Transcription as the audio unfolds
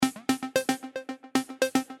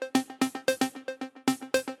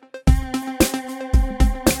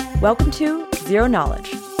Welcome to Zero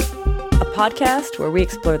Knowledge, a podcast where we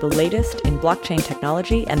explore the latest in blockchain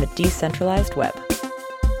technology and the decentralized web.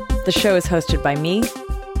 The show is hosted by me,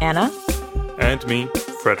 Anna. And me,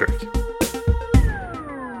 Frederick.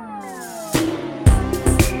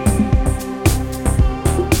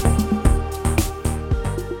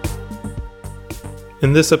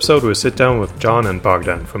 In this episode, we sit down with John and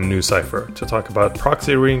Bogdan from NuCypher to talk about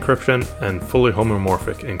proxy re-encryption and fully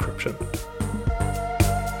homomorphic encryption.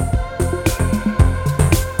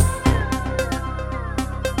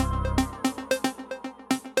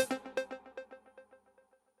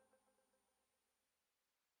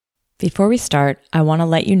 Before we start, I want to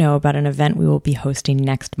let you know about an event we will be hosting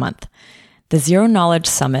next month. The Zero Knowledge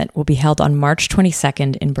Summit will be held on March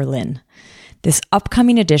 22nd in Berlin. This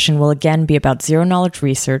upcoming edition will again be about zero-knowledge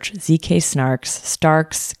research, ZK snarks,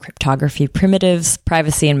 Starks, cryptography primitives,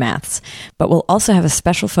 privacy, and maths, but we'll also have a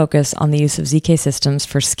special focus on the use of ZK systems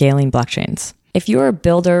for scaling blockchains. If you're a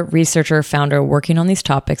builder, researcher, founder working on these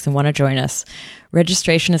topics and want to join us,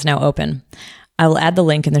 registration is now open. I will add the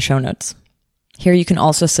link in the show notes. Here you can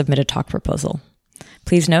also submit a talk proposal.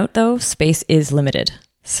 Please note, though, space is limited,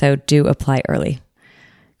 so do apply early.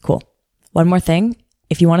 Cool. One more thing.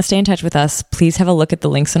 If you want to stay in touch with us, please have a look at the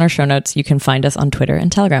links in our show notes. You can find us on Twitter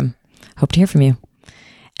and Telegram. Hope to hear from you.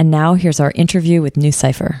 And now here's our interview with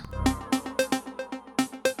NuCypher.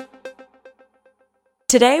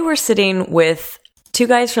 Today we're sitting with two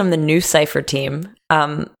guys from the NuCypher team.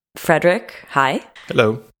 Frederick, hi.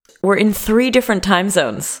 Hello. We're in 3 different time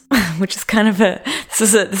zones, which is kind of this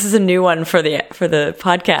is a new one for the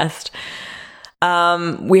podcast.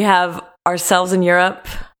 We have ourselves in Europe.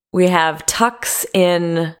 We have Tux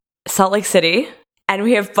in Salt Lake City, and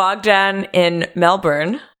we have Bogdan in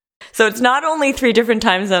Melbourne. So it's not only 3 different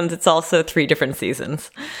time zones, it's also 3 different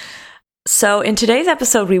seasons. So in today's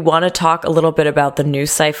episode, we want to talk a little bit about the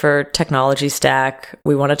NuCypher technology stack.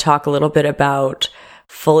 We want to talk a little bit about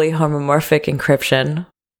fully homomorphic encryption,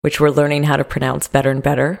 which we're learning how to pronounce better and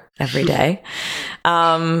better every day.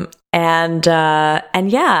 And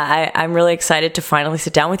yeah, I'm really excited to finally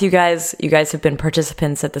sit down with you guys. You guys have been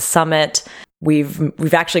participants at the summit.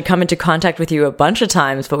 We've actually come into contact with you a bunch of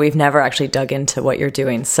times, but we've never actually dug into what you're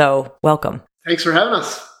doing. So welcome. Thanks for having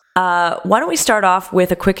us. Why don't we start off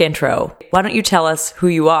with a quick intro? Why don't you tell us who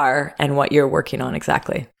you are and what you're working on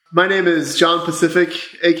exactly? My name is John Pacific,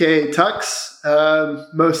 aka Tux. I'm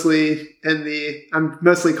mostly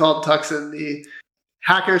called Tux in the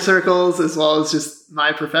hacker circles, as well as just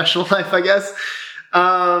my professional life, I guess.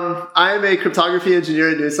 I am a cryptography engineer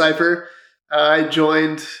at NuCypher. I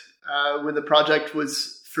joined when the project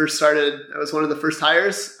was first started. I was one of the first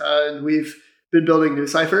hires, and we've been building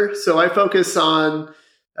NuCypher. So I focus on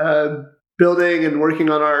building and working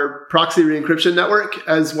on our proxy re-encryption network,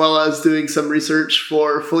 as well as doing some research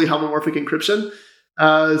for fully homomorphic encryption.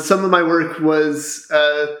 Some of my work was,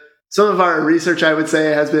 some of our research, I would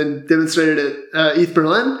say, has been demonstrated at ETH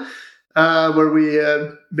Berlin, where we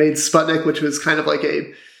made Sputnik, which was kind of like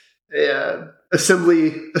a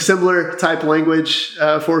assembler type language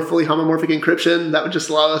for fully homomorphic encryption that would just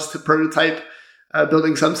allow us to prototype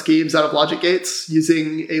building some schemes out of logic gates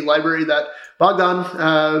using a library that Bogdan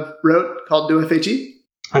wrote called NuFHE.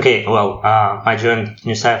 Okay, well, I joined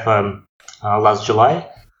NuCypher last July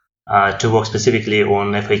to work specifically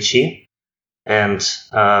on FHE and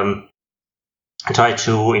try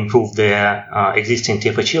to improve the existing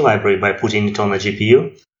TFHE library by putting it on a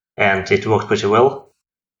GPU, and it worked pretty well.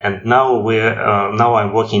 And now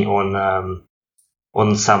I'm working on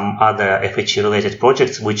some other FHE related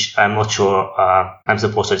projects, which I'm not sure I'm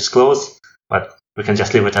supposed to disclose, but we can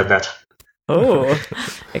just leave it at that. Oh,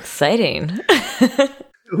 exciting.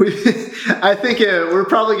 I think we're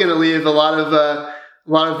probably going to leave a lot of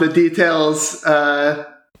the details, the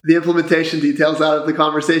implementation details out of the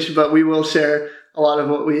conversation, but we will share a lot of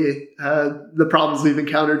what the problems we've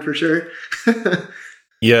encountered for sure.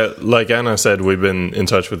 Yeah, like Anna said, we've been in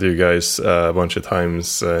touch with you guys a bunch of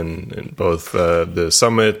times, in both the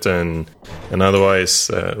summit and otherwise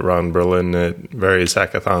around Berlin at various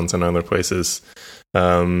hackathons and other places.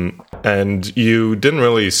 And you didn't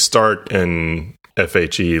really start in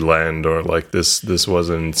FHE land, or like this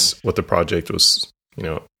wasn't what the project was,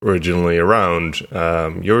 originally around.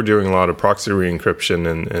 You were doing a lot of proxy re-encryption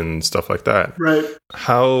and stuff like that. Right.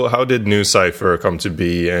 How did NuCypher come to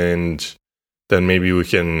be, and then maybe we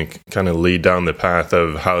can kind of lead down the path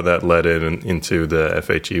of how that led into the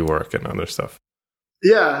FHE work and other stuff.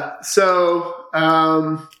 Yeah. So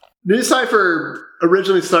NuCypher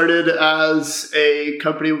originally started as a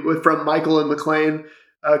company from Michael and McLean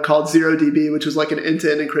called ZeroDB, which was like an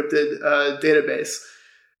end-to-end encrypted database.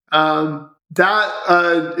 that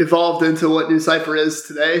evolved into what NuCypher is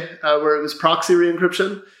today, where it was proxy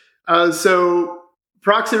re-encryption. So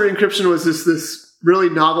proxy re-encryption was this really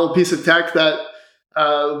novel piece of tech that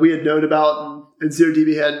we had known about and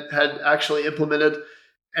ZeroDB had actually implemented.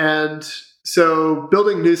 And so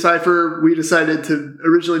building NuCypher, we decided to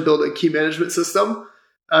originally build a key management system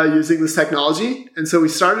using this technology. And so we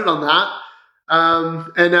started on that.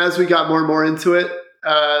 And as we got more and more into it,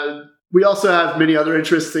 we also have many other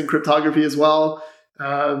interests in cryptography as well,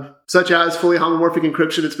 such as fully homomorphic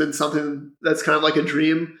encryption. It's been something that's kind of like a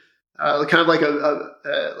dream, kind of like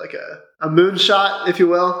a moonshot, if you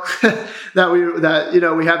will,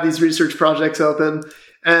 that we have these research projects open.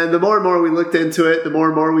 And the more and more we looked into it, the more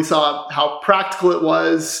and more we saw how practical it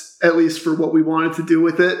was, at least for what we wanted to do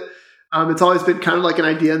with it. It's always been kind of like an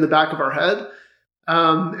idea in the back of our head.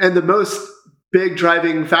 And the most big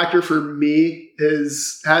driving factor for me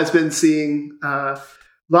has been seeing a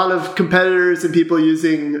lot of competitors and people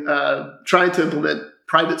trying to implement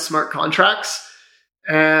private smart contracts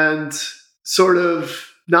and sort of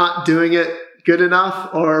not doing it good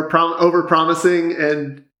enough or over-promising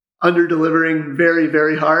and under-delivering very,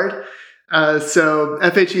 very hard. So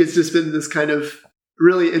FHE has just been this kind of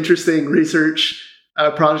really interesting research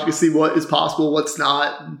project to see what is possible, what's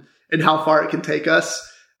not, and how far it can take us.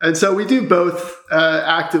 And so we do both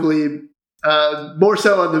actively, more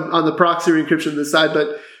so on the proxy re-encryption this side,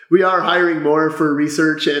 but we are hiring more for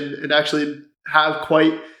research and actually have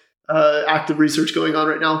quite active research going on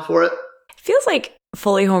right now for it. It feels like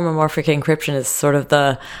fully homomorphic encryption is sort of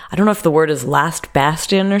I don't know if the word is last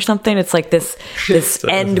bastion or something. It's like this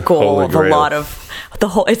end goal of a lot of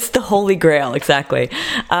it's the holy grail. Exactly.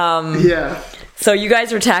 Yeah. So you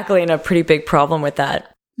guys are tackling a pretty big problem with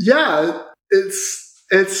that. Yeah.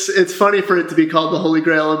 It's funny for it to be called the holy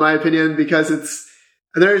grail, in my opinion, because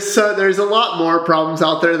there's a lot more problems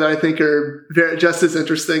out there that I think are just as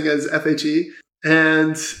interesting as FHE.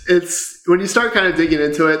 And it's when you start kind of digging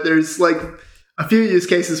into it, there's like a few use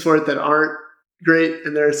cases for it that aren't great,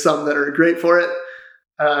 and there's some that are great for it.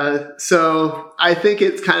 So I think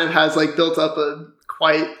it kind of has like built up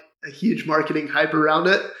quite a huge marketing hype around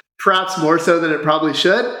it, perhaps more so than it probably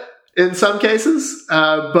should in some cases.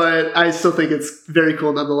 But I still think it's very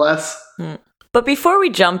cool nonetheless. But before we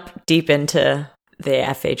jump deep into the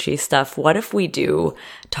FHE stuff, what if we do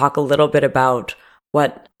talk a little bit about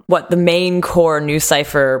what the main core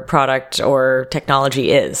NuCypher product or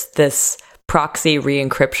technology is, this proxy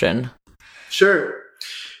re-encryption? Sure.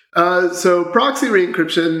 So proxy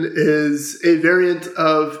re-encryption is a variant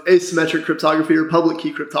of asymmetric cryptography or public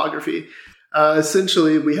key cryptography.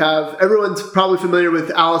 Essentially, everyone's probably familiar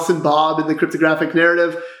with Alice and Bob in the cryptographic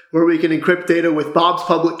narrative, where we can encrypt data with Bob's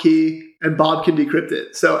public key and Bob can decrypt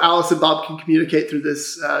it. So Alice and Bob can communicate through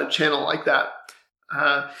this channel like that.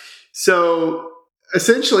 So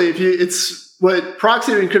essentially, it's what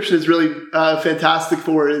proxy encryption is really fantastic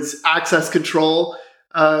for is access control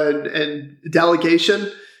and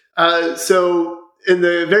delegation. So in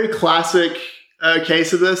the very classic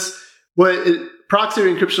case of this, proxy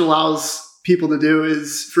encryption allows people to do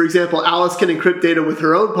is, for example, Alice can encrypt data with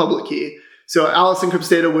her own public key. So Alice encrypts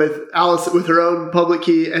data with Alice with her own public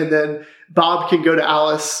key, and then Bob can go to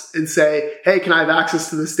Alice and say, hey, can I have access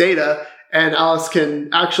to this data? And Alice can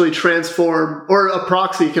actually transform, or a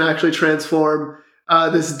proxy can actually transform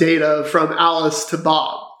this data from Alice to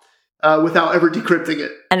Bob without ever decrypting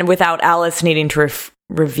it. And without Alice needing to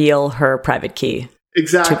reveal her private key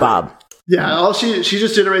to Bob. Yeah, she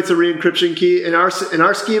just generates a re-encryption key. In our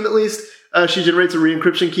scheme, at least, she generates a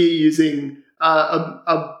re-encryption key using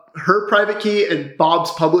her private key and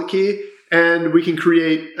Bob's public key, and we can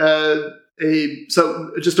create just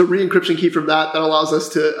a re-encryption key from that allows us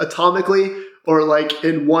to atomically, or like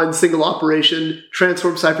in one single operation,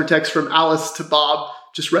 transform ciphertext from Alice to Bob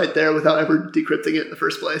just right there without ever decrypting it in the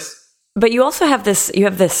first place. But you also have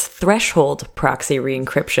this threshold proxy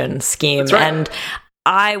re-encryption scheme. That's right. And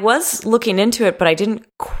I was looking into it, but I didn't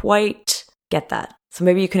quite get that. So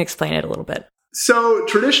maybe you can explain it a little bit. So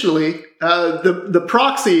traditionally, the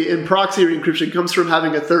proxy in proxy re-encryption comes from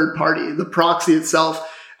having a third party. The proxy itself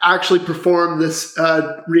actually perform this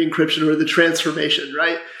re-encryption or the transformation,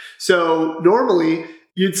 right? So normally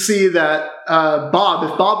you'd see that if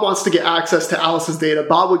Bob wants to get access to Alice's data,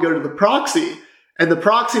 Bob would go to the proxy, and the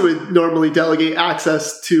proxy would normally delegate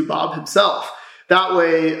access to Bob himself. That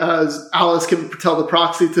way, Alice can tell the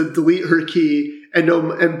proxy to delete her key, and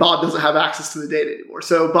Bob doesn't have access to the data anymore.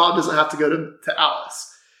 So Bob doesn't have to go to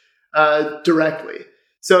Alice directly.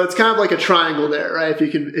 So it's kind of like a triangle there, right? If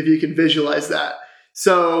you can visualize that.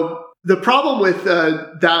 So the problem with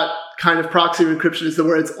that kind of proxy encryption is that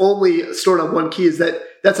where it's only stored on one key is that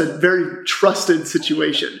that's a very trusted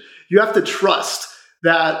situation. You have to trust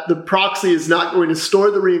that the proxy is not going to store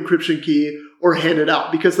the re-encryption key or hand it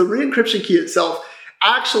out, because the re-encryption key itself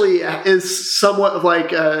actually is somewhat of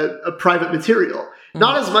like a private material.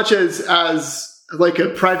 Not as much as like a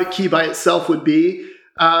private key by itself would be,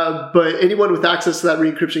 but anyone with access to that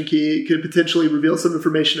re-encryption key could potentially reveal some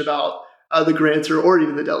information about the grantor or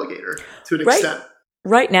even the delegator to an extent.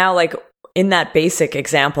 Right now, like in that basic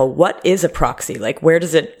example, what is a proxy? Like, where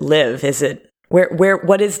does it live? Is it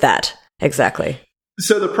what is that exactly?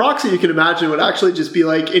 So the proxy, you can imagine, would actually just be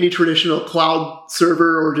like any traditional cloud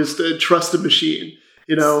server or just a trusted machine,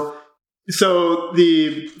 you know? So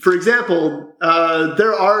for example,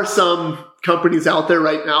 there are some companies out there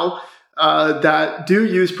right now that do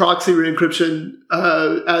use proxy re-encryption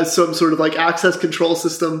as some sort of like access control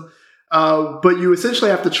system. But you essentially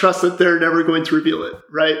have to trust that they're never going to reveal it,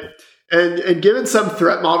 right? And given some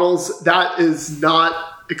threat models, that is not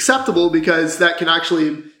acceptable, because that can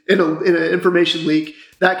actually, in an information leak,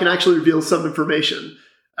 that can actually reveal some information,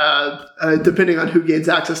 depending on who gains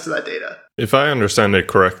access to that data. If I understand it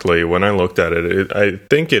correctly, when I looked at it, I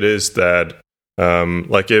think it is that,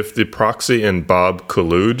 like if the proxy and Bob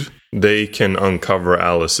collude, they can uncover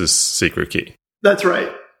Alice's secret key. That's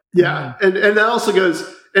right. Yeah, and that also goes,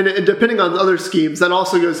 and depending on other schemes, that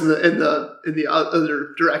also goes in the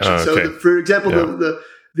other direction. Okay. So, for example,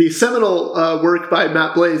 the seminal work by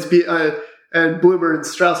Matt Blaze and Bloomer and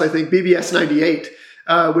Strauss, I think, BBS 98,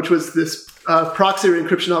 which was this proxy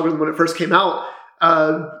encryption algorithm when it first came out.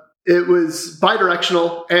 It was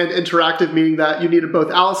bidirectional and interactive, meaning that you needed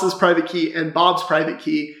both Alice's private key and Bob's private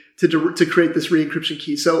key to create this re-encryption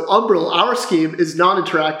key. So Umbrel, our scheme, is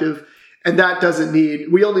non-interactive, and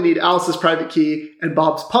we only need Alice's private key and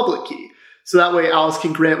Bob's public key. So that way Alice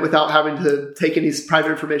can grant without having to take any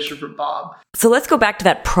private information from Bob. So let's go back to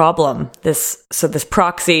that problem. This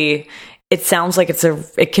proxy, it sounds like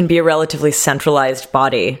it can be a relatively centralized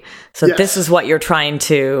body. So yes. This is what you're trying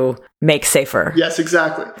to make safer. Yes,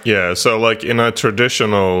 exactly. Yeah. So like in a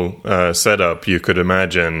traditional setup, you could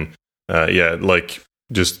imagine, like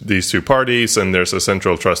just these two parties, and there's a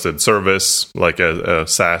central trusted service, like a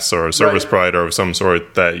SaaS or a service provider of some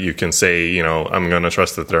sort, that you can say, I'm going to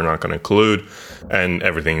trust that they're not going to collude, and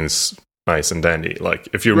everything's nice and dandy. Like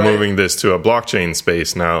if you're moving this to a blockchain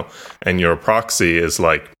space now, and your proxy is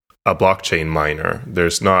like a blockchain miner,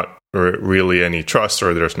 there's not really any trust,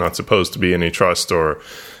 or there's not supposed to be any trust, or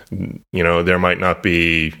there might not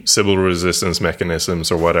be Sybil resistance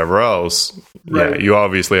mechanisms or whatever else. Right. Yeah, you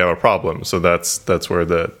obviously have a problem. So that's where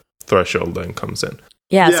the threshold then comes in.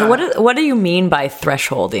 Yeah. So what do you mean by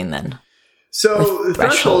thresholding then? So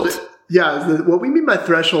threshold, what we mean by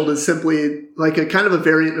threshold is simply like a kind of a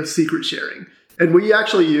variant of secret sharing. And we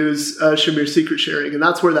actually use Shamir secret sharing, and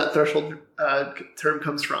that's where that threshold term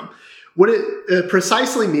comes from. What it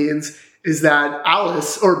precisely means is that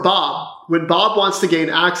Alice or Bob, when Bob wants to gain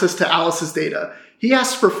access to Alice's data, he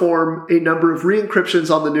has to perform a number of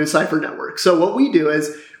re-encryptions on the NuCypher network. So what we do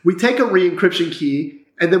is we take a re-encryption key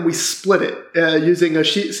and then we split it using a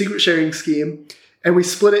secret sharing scheme, and we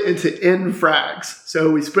split it into n frags.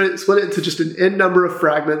 So we split it into just an n number of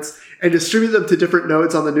fragments and distribute them to different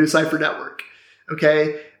nodes on the NuCypher network.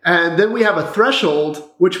 Okay. And then we have a threshold,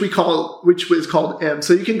 which is called M.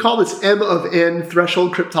 So you can call this M of N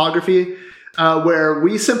threshold cryptography, where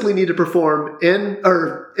we simply need to perform M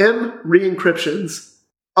re-encryptions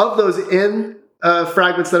of those N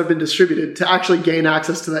fragments that have been distributed to actually gain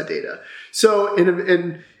access to that data. So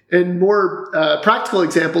in more practical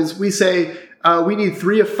examples, we say we need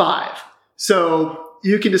 3 of 5. So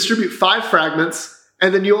you can distribute 5 fragments,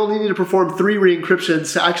 and then you only need to perform 3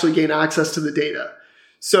 re-encryptions to actually gain access to the data.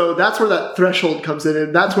 So that's where that threshold comes in,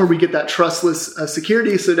 and that's where we get that trustless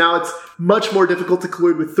security. So now it's much more difficult to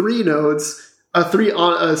collude with 3 nodes, 3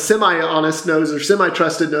 semi-honest nodes or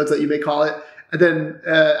semi-trusted nodes that you may call it, and then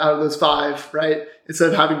out of those 5, right, instead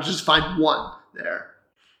of having to just find 1 there.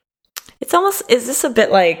 It's almost, is this a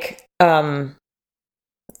bit like,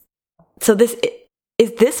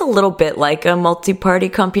 is this a little bit like a multi-party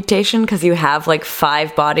computation? Because you have like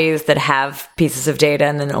 5 bodies that have pieces of data,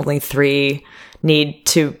 and then only 3 need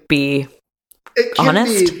to be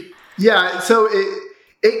honest? So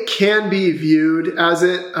it can be viewed as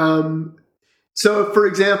it. So, for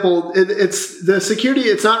example, it's the security.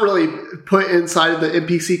 It's not really put inside of the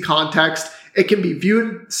MPC context. It can be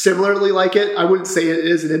viewed similarly like it. I wouldn't say it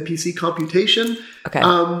is an MPC computation,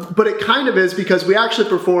 but it kind of is, because we actually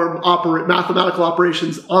perform mathematical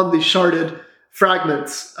operations on the sharded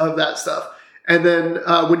fragments of that stuff. And then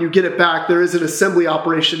when you get it back, there is an assembly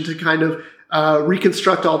operation to kind of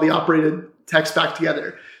reconstruct all the operated text back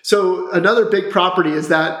together. So another big property is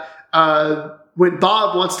that when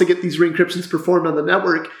Bob wants to get these re-encryptions performed on the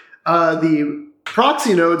network, the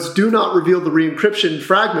proxy nodes do not reveal the re-encryption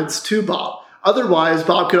fragments to Bob. Otherwise,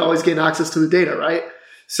 Bob could always gain access to the data, right?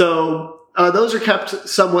 So those are kept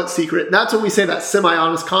somewhat secret. And that's when we say that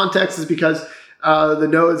semi-honest context is because the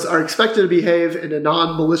nodes are expected to behave in a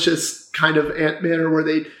non-malicious kind of manner where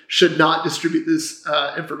they should not distribute this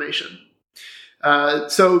information.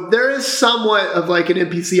 So there is somewhat of like an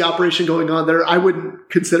MPC operation going on there. I wouldn't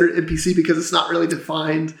consider it MPC because it's not really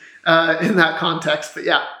defined in that context, but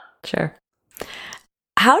yeah. Sure.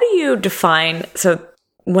 How do you define, so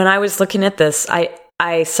when I was looking at this,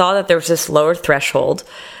 I saw that there was this lower threshold,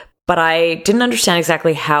 but I didn't understand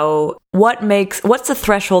exactly what's the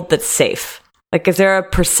threshold that's safe? Like, is there a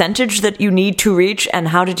percentage that you need to reach, and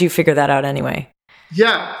how did you figure that out anyway?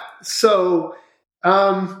 Yeah. So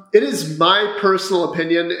it is my personal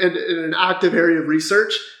opinion and in an active area of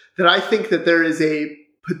research that I think that there is a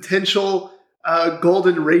potential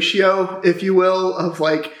golden ratio, if you will, of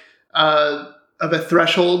like of a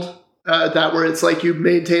threshold that where it's like you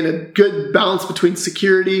maintain a good balance between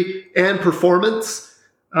security and performance.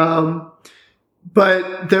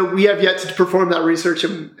 But that we have yet to perform that research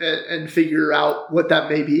and figure out what that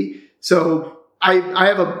may be. So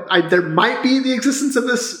there might be the existence of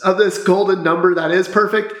this golden number that is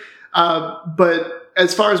perfect. But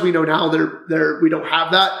as far as we know now, we don't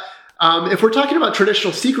have that. If we're talking about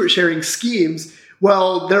traditional secret sharing schemes,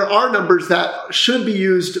 well, there are numbers that should be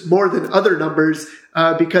used more than other numbers,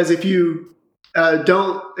 because if you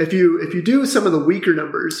do some of the weaker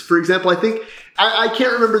numbers, for example, I think I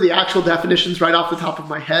can't remember the actual definitions right off the top of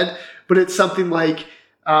my head, but it's something like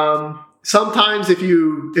sometimes if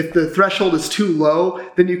the threshold is too low,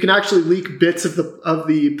 then you can actually leak bits of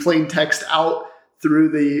the plain text out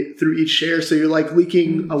through each share. So you're like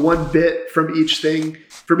leaking a 1 bit from each thing,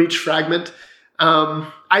 from each fragment.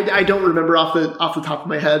 I don't remember off the top of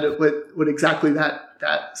my head what exactly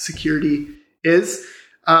that security is,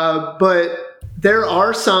 but there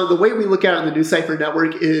are the way we look at it on the NuCypher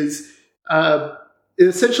network is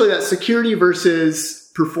essentially that security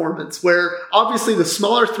versus performance, where obviously the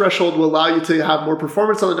smaller threshold will allow you to have more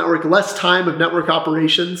performance on the network, less time of network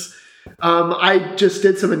operations. I just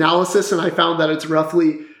did some analysis and I found that it's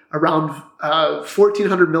roughly around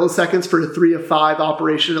 1,400 milliseconds for a 3 of 5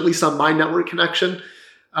 operation, at least on my network connection.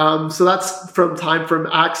 So that's from time from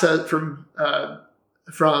access, from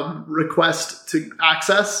request to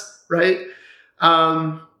access, right?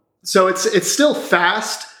 So it's still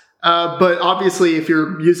fast, but obviously if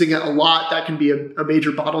you're using it a lot, that can be a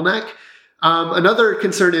major bottleneck. Another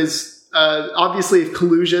concern is obviously if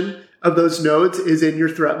collusion of those nodes is in your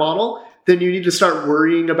threat model, then you need to start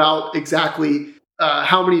worrying about exactly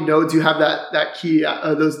how many nodes you have that key,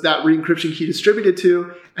 that re-encryption key distributed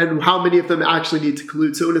to, and how many of them actually need to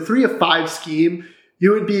collude. So in a 3 of 5 scheme,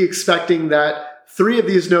 you would be expecting that 3 of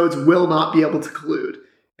these nodes will not be able to collude.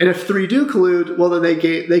 And if 3 do collude, well, then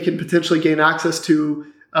they can potentially gain access to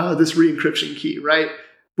this re-encryption key, right?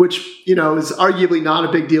 Which, is arguably not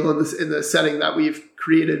a big deal in the setting that we've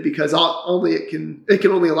created, because it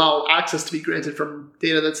can only allow access to be granted from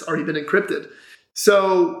data that's already been encrypted.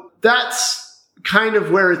 So that's kind of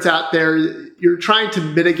where it's at there. You're trying to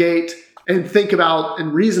mitigate and think about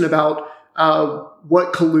and reason about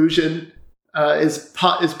what collusion is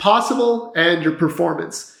possible and your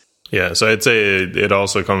performance. Yeah, so I'd say it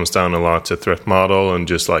also comes down a lot to threat model and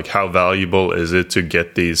just like how valuable is it to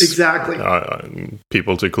get these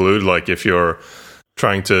people to collude. Like if you're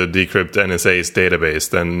trying to decrypt NSA's database,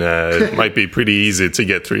 then it might be pretty easy to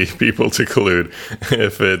get 3 people to collude.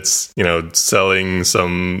 If it's, selling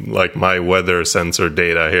some like my weather sensor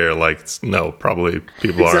data here, like no, probably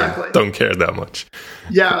people don't care that much.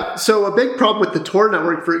 Yeah, so a big problem with the Tor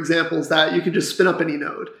network, for example, is that you can just spin up any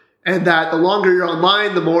node. And that the longer you're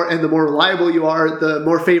online, the more reliable you are, the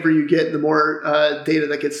more favor you get, the more data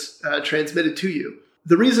that gets transmitted to you.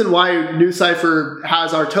 The reason why NuCypher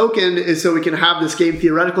has our token is so we can have this game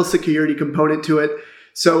theoretical security component to it,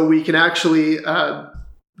 so we can actually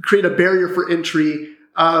create a barrier for entry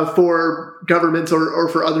for governments or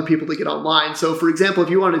for other people to get online. So, for example,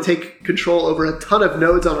 if you want to take control over a ton of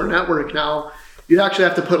nodes on our network now, you'd actually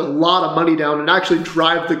have to put a lot of money down and actually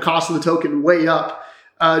drive the cost of the token way up.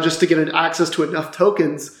 Just to get access to enough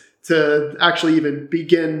tokens to actually even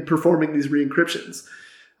begin performing these re-encryptions.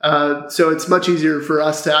 So it's much easier for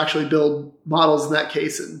us to actually build models in that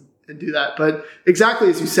case and do that. But exactly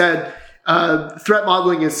as you said, threat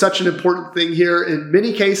modeling is such an important thing here in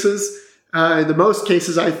many cases. In the most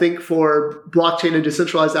cases, I think for blockchain and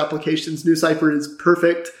decentralized applications, NuCypher is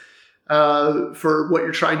perfect. for what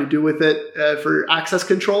you're trying to do with it for access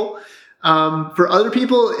control. For other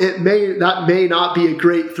people, that may not be a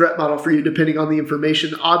great threat model for you, depending on the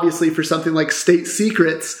information. Obviously, for something like state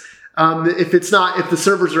secrets, if the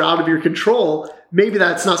servers are out of your control, maybe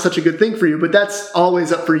that's not such a good thing for you. But that's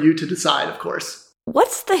always up for you to decide, of course.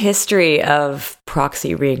 What's the history of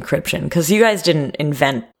proxy re-encryption? Because you guys didn't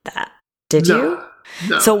invent that, did you?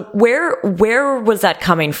 No. So where was that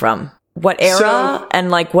coming from? What era,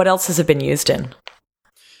 and like what else has it been used in?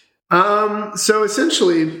 So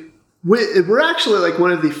essentially, we're actually like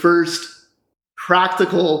one of the first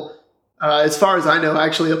practical, as far as I know,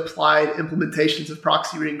 actually applied implementations of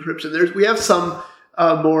proxy re-encryption. We have some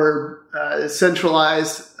more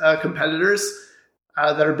centralized competitors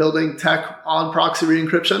that are building tech on proxy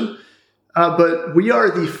re-encryption. But we are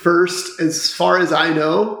the first, as far as I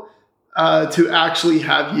know, to actually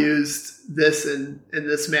have used this in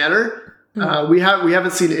this manner. We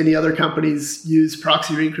haven't seen any other companies use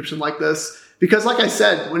proxy re-encryption like this, because like I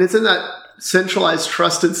said, when it's in that centralized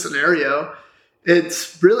trusted scenario,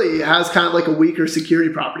 it really has kind of like a weaker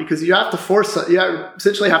security property, because you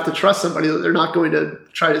essentially have to trust somebody that they're not going to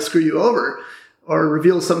try to screw you over or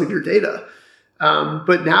reveal some of your data.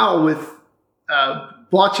 But now with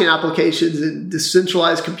blockchain applications and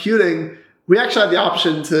decentralized computing, we actually have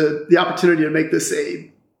the opportunity to make this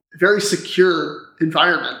a very secure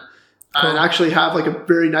environment. And actually have like a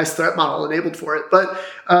very nice threat model enabled for it. But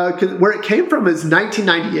where it came from is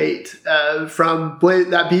 1998, from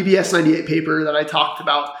that BBS 98 paper that I talked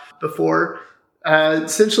about before.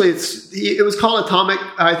 Essentially, it was called Atomic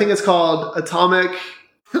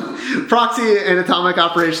Proxy and Atomic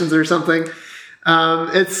Operations or something.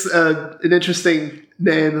 It's an interesting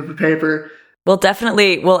name of the paper. We'll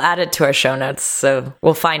add it to our show notes, so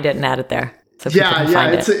we'll find it and add it there. So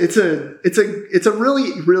it's a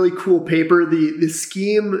really, really cool paper. The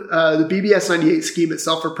scheme, the BBS 98 scheme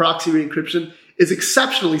itself for proxy re-encryption is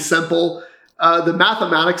exceptionally simple. The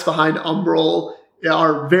mathematics behind Umbrel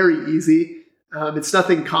are very easy. It's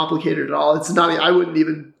nothing complicated at all. It's not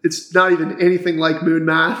even anything like Moon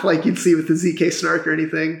Math, like you'd see with the ZK snark or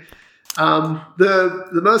anything.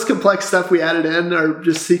 The most complex stuff we added in are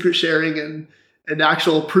just secret sharing and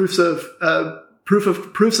actual proofs of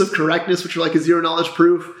correctness, which are like a zero knowledge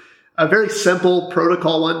proof, a very simple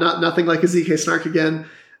protocol one, nothing like a ZK snark again,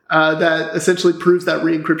 that essentially proves that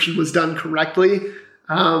re-encryption was done correctly.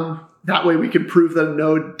 That way we can prove that a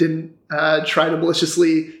node didn't try to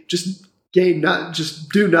maliciously just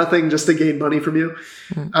do nothing just to gain money from you.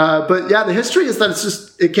 But yeah, the history is that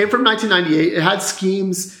it came from 1998. It had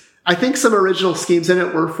schemes. I think some original schemes in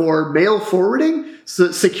it were for mail forwarding,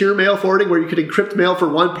 so secure mail forwarding, where you could encrypt mail for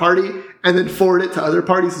one party and then forward it to other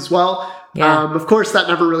parties as well. Yeah. Of course, that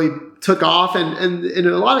never really took off. And in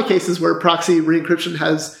a lot of cases where proxy re-encryption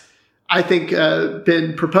has, I think,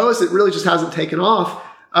 been proposed, it really just hasn't taken off.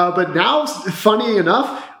 But now, funny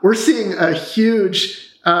enough, we're seeing a huge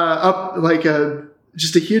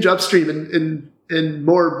just a huge upstream in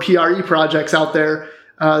more PRE projects out there.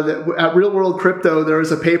 At Real World Crypto, there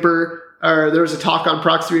was a paper, or there was a talk on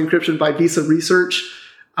proxy re-encryption by Visa Research.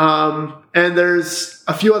 And there's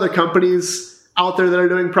a few other companies out there that are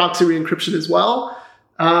doing proxy re-encryption as well.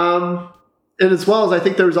 And as well as I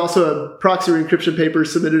think there was also a proxy re-encryption paper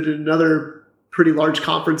submitted in another pretty large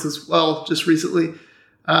conference as well just recently.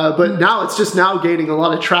 But now it's just now gaining a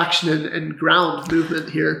lot of traction and ground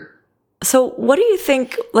movement here. So what do you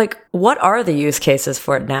think, what are the use cases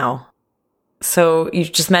for it now? So you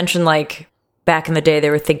just mentioned back in the day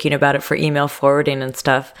they were thinking about it for email forwarding and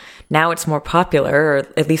stuff. Now it's more popular, or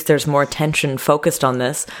at least there's more attention focused on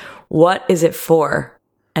this. What is it for,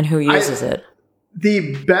 and who uses it?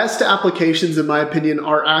 The best applications, in my opinion,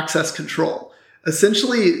 are access control.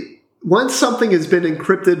 Essentially, once something has been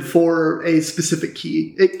encrypted for a specific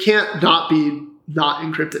key, it can't not be not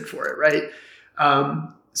encrypted for it, right?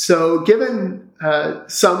 So given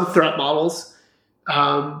some threat models,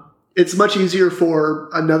 it's much easier for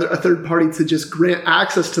a third party to just grant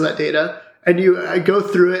access to that data, and you go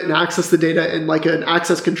through it and access the data in an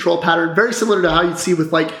access control pattern, very similar to how you'd see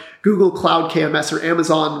with Google Cloud KMS or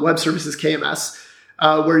Amazon Web Services KMS,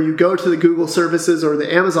 where you go to the Google services or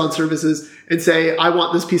the Amazon services and say, I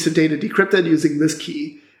want this piece of data decrypted using this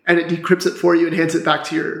key, and it decrypts it for you and hands it back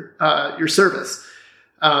to your service.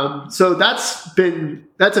 So that's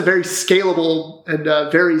a very scalable and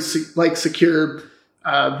very secure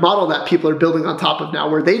model that people are building on top of now,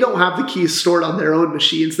 where they don't have the keys stored on their own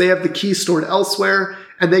machines. They have the keys stored elsewhere,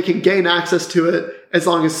 and they can gain access to it as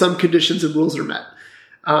long as some conditions and rules are met.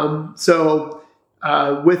 So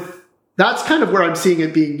with that's kind of where I'm seeing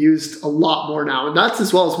it being used a lot more now. And that's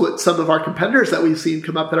as well as what some of our competitors that we've seen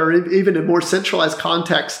come up that are even in more centralized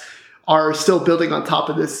contexts are still building on top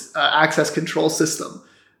of this access control system,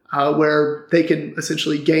 where they can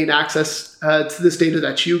essentially gain access to this data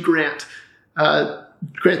that you grant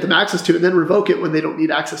them access to and then revoke it when they don't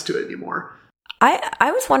need access to it anymore.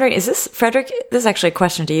 I was wondering, is this, Frederick, this is actually a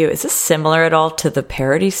question to you. Is this similar at all to the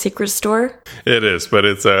parity secret store? It is, but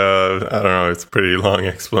it's, I don't know, it's a pretty long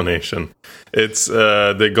explanation. It's,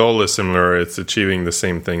 the goal is similar. It's achieving the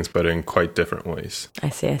same things, but in quite different ways. I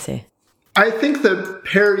see. I think the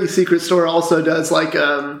parity secret store also does like,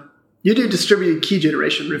 you do distributed key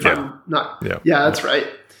generation, if I'm not. Yeah, that's right.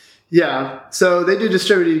 Yeah, so they do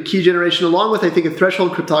distributed key generation along with, I think, a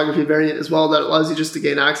threshold cryptography variant as well that allows you just to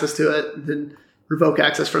gain access to it and then revoke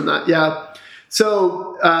access from that. Yeah.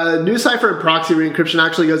 So NuCypher and proxy re-encryption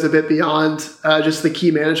actually goes a bit beyond just the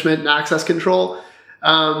key management and access control.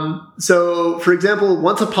 So, for example,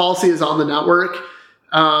 once a policy is on the network,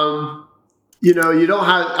 Alice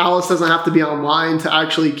doesn't have to be online to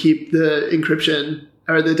actually keep the encryption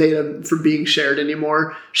or the data from being shared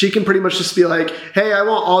anymore. She can pretty much just be like, hey, I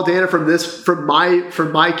want all data from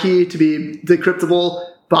my key to be decryptable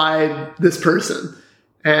by this person.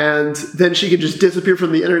 And then she can just disappear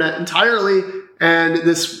from the internet entirely. And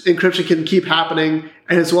this encryption can keep happening.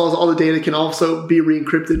 And as well as all the data can also be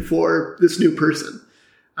re-encrypted for this new person.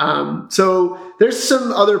 So there's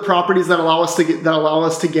some other properties that allow us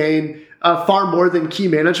to gain far more than key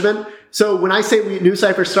management. So when I say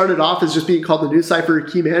NuCypher started off as just being called the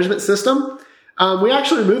NuCypher key management system, we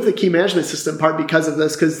actually removed the key management system part because of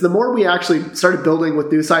this, because the more we actually started building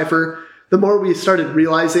with NuCypher, the more we started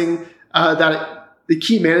realizing that the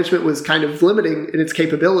key management was kind of limiting in its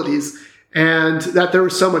capabilities and that there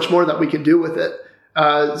was so much more that we could do with it.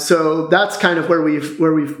 So that's kind of where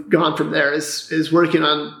we've gone from there is working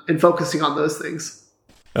on and focusing on those things.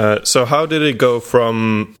 So how did it go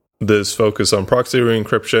from this focus on proxy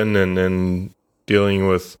re-encryption and dealing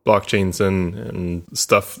with blockchains and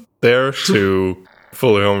stuff there to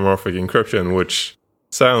fully homomorphic encryption, which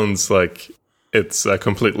sounds like it's a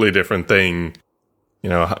completely different thing?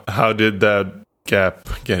 How did that gap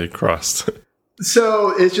get crossed?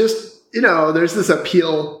 So it's just, there's this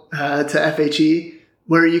appeal to FHE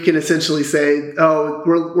where you can essentially say, oh,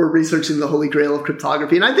 we're researching the holy grail of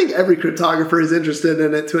cryptography. And I think every cryptographer is interested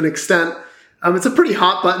in it to an extent. It's a pretty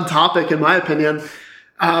hot button topic in my opinion.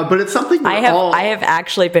 But it's something I have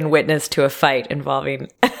actually been witness to a fight involving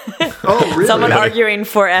oh, really? someone arguing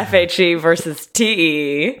for FHE versus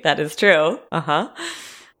TE. That is true.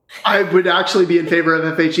 I would actually be in favor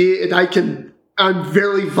of FHE, and I'm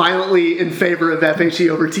very violently in favor of FHE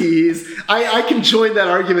over TEs. I can join that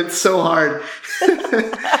argument so hard.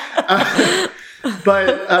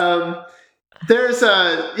 But there's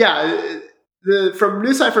from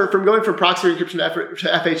NuCypher, from going from proxy encryption to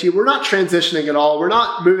FHE, we're not transitioning at all. We're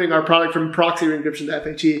not moving our product from proxy encryption to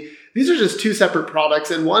FHE. These are just two separate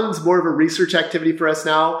products, and one's more of a research activity for us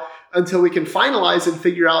now until we can finalize and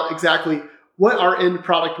figure out exactly what our end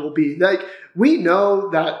product will be. Like, we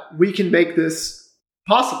know that we can make this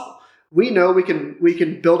possible. We know we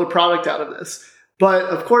can build a product out of this. But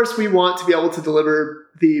of course, we want to be able to deliver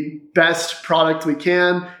the best product we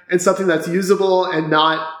can and something that's usable and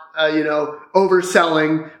not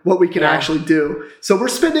overselling what we can actually do. So we're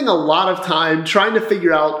spending a lot of time trying to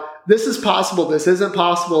figure out, this is possible, this isn't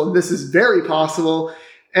possible, and this is very possible.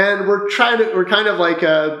 And we're kind of like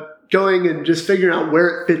going and just figuring out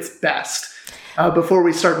where it fits best before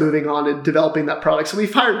we start moving on and developing that product. So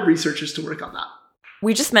we've hired researchers to work on that.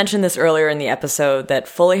 We just mentioned this earlier in the episode that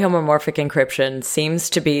fully homomorphic encryption seems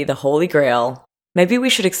to be the holy grail. Maybe we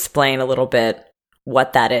should explain a little bit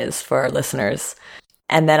what that is for our listeners.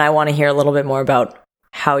 And then I want to hear a little bit more about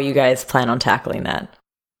how you guys plan on tackling that.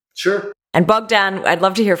 Sure. And Bogdan, I'd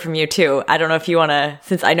love to hear from you too. I don't know if you want to,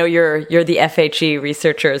 since I know you're the FHE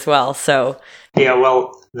researcher as well. So yeah,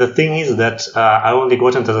 well, the thing is that I only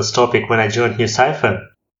got into this topic when I joined NuCypher,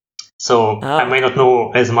 so I may not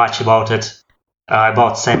know as much about it,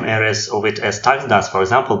 about same areas of it as Tux does, for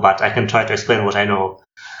example. But I can try to explain what I know.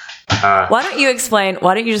 Why don't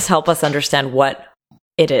you just help us understand what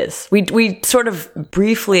it is? We sort of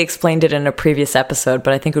briefly explained it in a previous episode,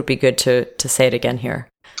 but I think it would be good to say it again here.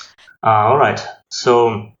 All right.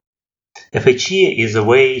 So FHE is a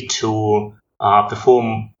way to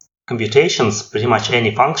perform computations, pretty much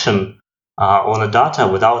any function on the data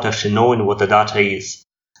without actually knowing what the data is.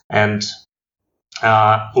 And,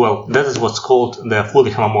 that is what's called the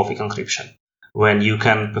fully homomorphic encryption, when you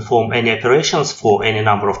can perform any operations for any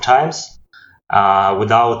number of times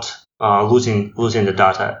without losing the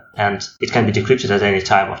data, and it can be decrypted at any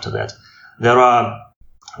time after that. There are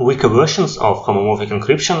weaker versions of homomorphic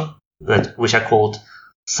encryption which are called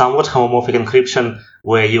somewhat homomorphic encryption,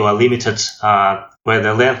 where you are limited, where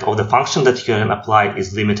the length of the function that you can apply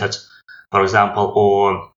is limited, for example,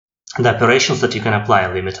 or the operations that you can apply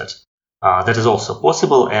are limited. That is also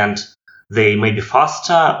possible, and they may be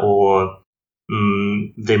faster, or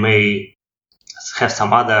they may have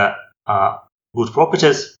some other good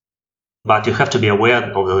properties, but you have to be aware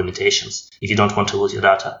of the limitations if you don't want to lose your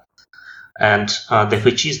data. And the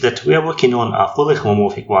FHEs that we are working on are fully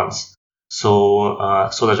homomorphic ones, so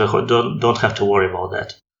that we don't have to worry about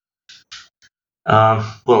that.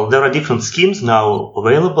 Well, there are different schemes now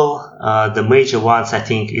available. The major ones, I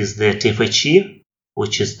think, is the TFHE,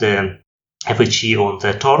 which is the FHE on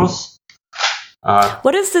the torus.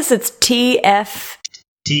 What is this? It's TFHE.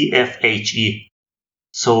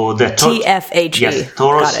 So the TFHE. Yes,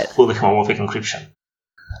 torus fully homomorphic encryption.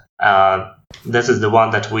 This is the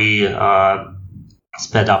one that we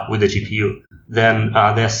sped up with the GPU. Then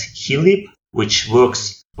there's HELEAP, which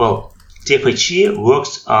works, well, TFHE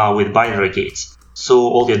works with binary gates. So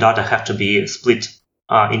all your data have to be split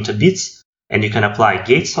into bits, and you can apply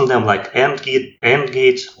gates on them like AND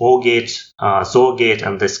gate, OR gate, XOR gate,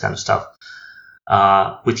 and this kind of stuff.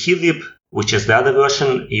 With HELEAP, which is the other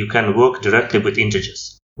version, you can work directly with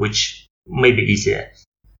integers, which may be easier,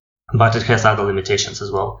 but it has other limitations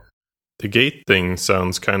as well. The gate thing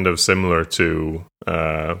sounds kind of similar to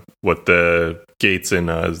what the gates in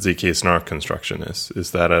a ZK-SNARK construction is.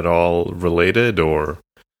 Is that at all related, or?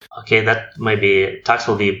 Okay, that maybe Tux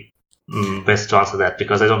will be best to answer that,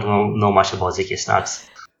 because I don't know much about ZK-SNARKs.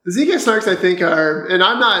 The ZK-SNARKs, I think, are, and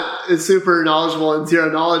I'm not super knowledgeable in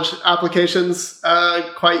zero-knowledge applications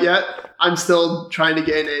quite yet. I'm still trying to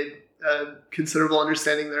gain a considerable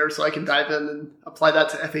understanding there so I can dive in and apply that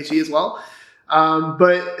to FHE as well.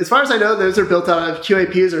 But as far as I know, those are built out of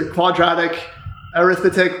QAPs or quadratic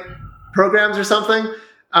arithmetic programs or something.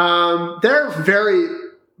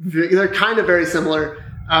 They're kind of very similar,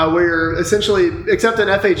 where you're essentially, except in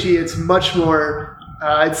FHE, it's much more,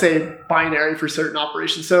 I'd say, binary for certain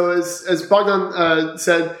operations. So as Bogdan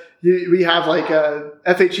said, we have like a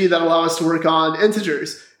FHE that allow us to work on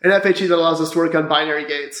integers, and FHE that allows us to work on binary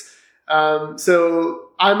gates. So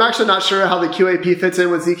I'm actually not sure how the QAP fits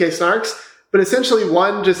in with ZK-SNARKs, but essentially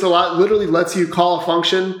one just literally lets you call a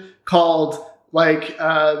function called, like,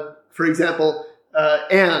 for example,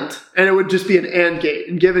 and it would just be an AND gate.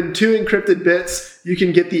 And given two encrypted bits, you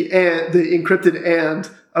can get the encrypted AND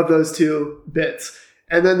of those two bits.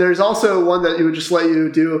 And then there's also one that you would just let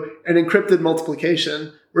you do an encrypted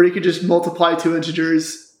multiplication, where you could just multiply two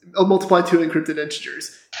encrypted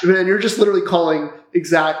integers. And you're just literally calling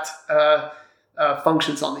exact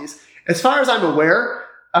functions on these. As far as I'm aware,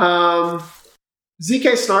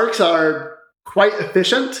 ZK-SNARKs are quite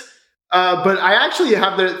efficient, but I actually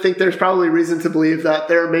think there's probably reason to believe that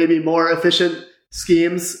there may be more efficient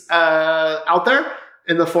schemes out there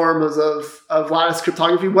in the forms of lattice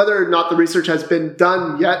cryptography. Whether or not the research has been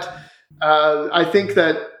done yet, I think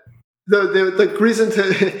that the reason to,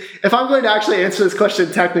 if I'm going to actually answer this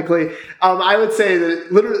question technically, I would say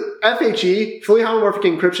that literally FHE, fully homomorphic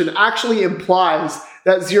encryption, actually implies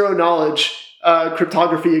that zero-knowledge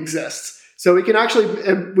cryptography exists. So we can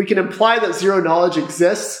imply that zero-knowledge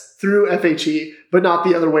exists through FHE, but not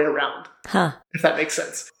the other way around. Huh. If that makes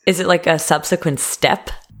sense. Is it like a subsequent step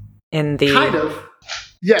in the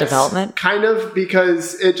development? Kind of,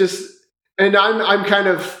 because it just, and I'm kind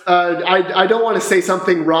of, I don't want to say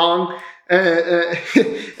something wrong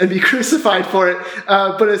and be crucified for it.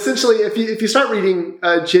 But essentially, if you start reading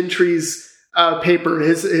Gentry's paper,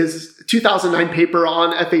 his 2009 paper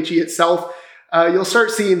on FHE itself, you'll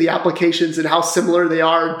start seeing the applications and how similar they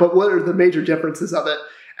are, but what are the major differences of it.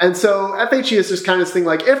 And so FHE is just kind of this thing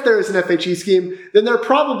like, if there is an FHE scheme, then there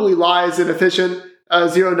probably lies an efficient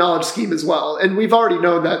zero-knowledge scheme as well. And we've already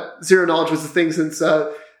known that zero-knowledge was the thing since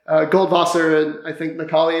Goldwasser and I think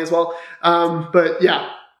Macaulay as well. But yeah,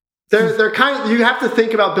 they're kind of, you have to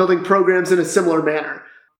think about building programs in a similar manner.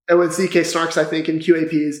 And with ZK-SNARKs, I think, and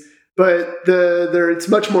QAPs, but it's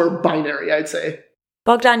much more binary, I'd say.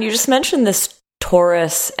 Bogdan, you just mentioned this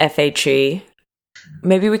torus FHE.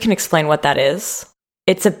 Maybe we can explain what that is.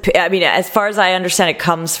 I mean, as far as I understand,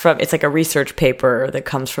 it's like a research paper that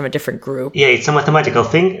comes from a different group. Yeah, it's a mathematical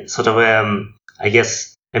thing, sort of, I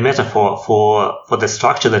guess, a metaphor for the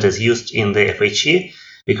structure that is used in the FHE,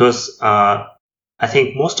 because I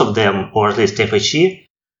think most of them, or at least FHE,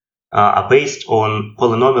 are based on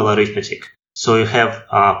polynomial arithmetic. So you have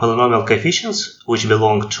polynomial coefficients, which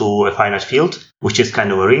belong to a finite field, which is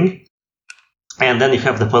kind of a ring. And then you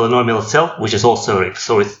have the polynomial itself, which is also a ring.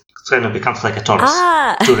 So it kind of becomes like a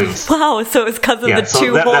torus. Two rings. Wow, so it's because of the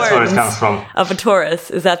two horns that's where it comes from. Of a torus.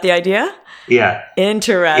 Is that the idea? Yeah.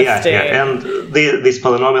 Interesting. Yeah. And these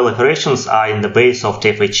polynomial operations are in the base of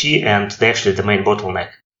TFHE, and they're actually the main bottleneck.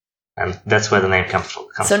 And that's where the name comes from.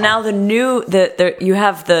 So now you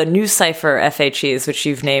have the new cipher FHEs, which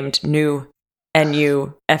you've named new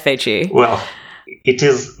NU FHE. Well, it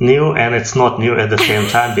is new and it's not new at the same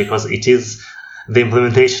time because it is the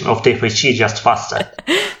implementation of TFHE just faster.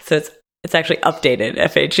 So it's actually updated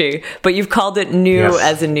FHE, but you've called it new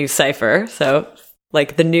as a new cipher. So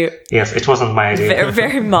like the new. Yes, it wasn't my idea. Very,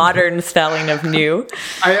 very modern spelling of new.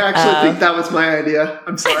 I actually think that was my idea.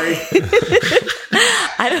 I'm sorry.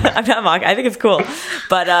 I'm not mocking. I think it's cool.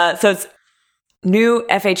 But so it's new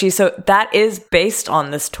FHE. So that is based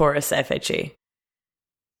on this torus FHE.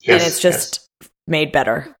 Yes, and it's just made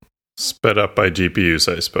better. Sped up by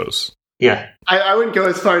GPUs, I suppose. Yeah. I wouldn't go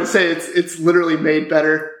as far to say it's literally made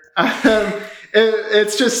better.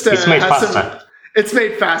 It's just it's made faster. It's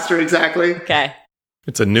made faster, exactly. Okay.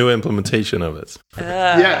 It's a new implementation of it.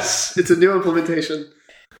 Yes, it's a new implementation.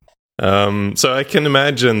 So I can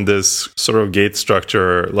imagine this sort of gate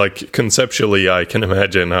structure, like conceptually, I can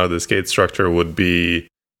imagine how this gate structure would be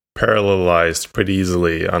parallelized pretty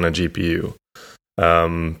easily on a GPU.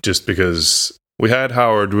 Just because we had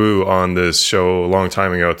Howard Wu on this show a long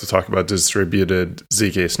time ago to talk about distributed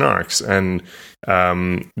ZK snarks, and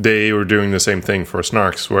they were doing the same thing for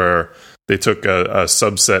snarks, where they took a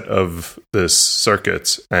subset of this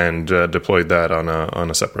circuit and deployed that on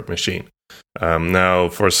a separate machine. Now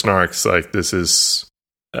for snarks, like this is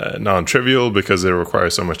non-trivial because it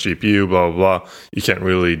requires so much GPU, blah blah blah. You can't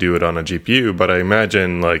really do it on a GPU, but I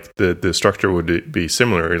imagine like the structure would be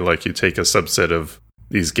similar. Like you take a subset of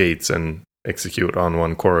these gates and execute on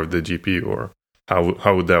one core of the GPU, or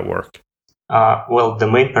how would that work? Well, the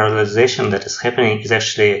main parallelization that is happening is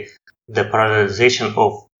actually the parallelization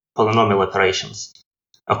of polynomial operations.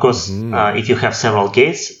 Of course, if you have several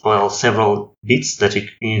gates, well, several bits that you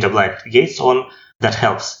need to apply gates on, that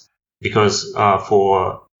helps. Because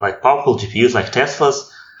for like powerful GPUs like Teslas,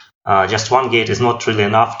 just one gate is not really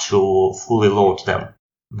enough to fully load them.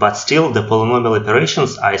 But still, the polynomial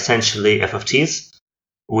operations are essentially FFTs,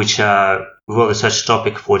 which are a well-researched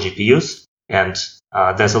topic for GPUs. And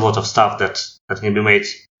there's a lot of stuff that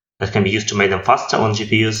can be used to make them faster on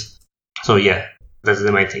GPUs. So yeah, that's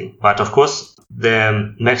the main thing. But of course,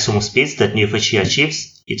 the maximum speeds that NUFHE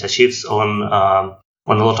achieves, it achieves on a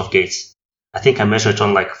lot of gates. I think I measured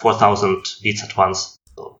on like 4,000 bits at once.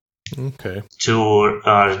 Okay. To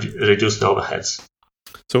reduce the overheads.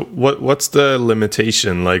 So what's the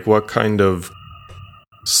limitation? Like what kind of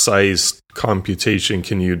size computation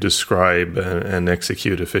can you describe and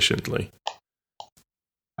execute efficiently?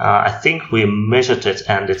 I think we measured it,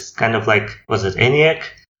 and it's kind of like, was it ENIAC?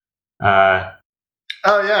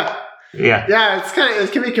 Oh yeah. Yeah.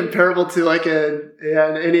 It can be comparable to like an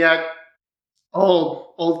ENIAC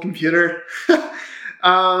old computer.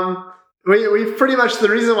 We pretty much, the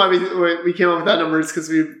reason why we came up with that number is because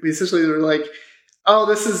we essentially were like, oh,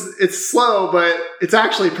 it's slow, but it's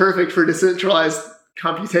actually perfect for decentralized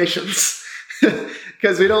computations.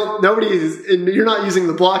 Because you're not using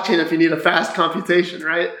the blockchain if you need a fast computation,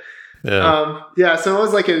 right? Yeah. So it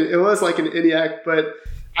was like an ENIAC, but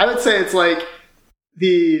I would say it's like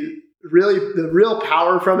the real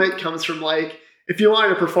power from it comes from like, if you wanted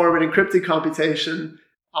to perform an encrypted computation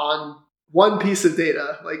on one piece of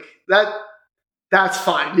data, like that's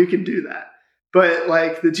fine. You can do that. But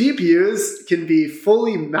like the GPUs can be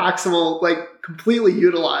fully maximal, like completely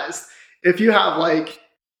utilized. If you have like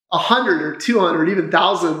 100 or 200, even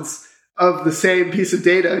thousands of the same piece of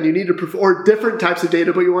data, and you need to or different types of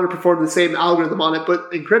data, but you want to perform the same algorithm on it,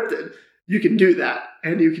 but encrypted, you can do that,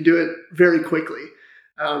 and you can do it very quickly.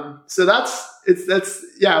 So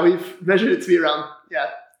we've measured it to be around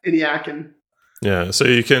ENIAC and. Yeah, so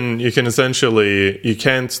you can essentially, you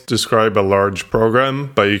can't describe a large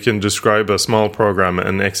program, but you can describe a small program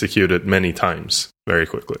and execute it many times very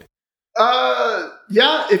quickly.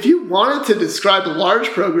 Yeah, if you wanted to describe a large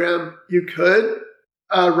program, you could.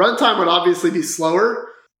 Runtime would obviously be slower,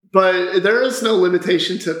 but there is no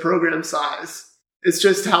limitation to program size. It's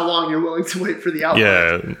just how long you're willing to wait for the output.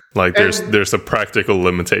 Yeah, like there's a practical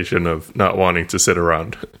limitation of not wanting to sit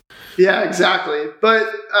around. Yeah, exactly. But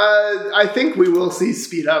I think we will see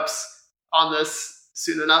speed ups on this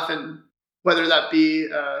soon enough, and whether that be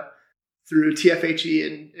through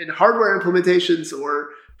TFHE in hardware implementations or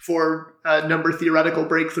for number theoretical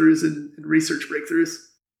breakthroughs and research breakthroughs.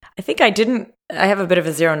 I think I have a bit of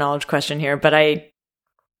a zero knowledge question here, but I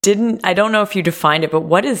I don't know if you defined it, but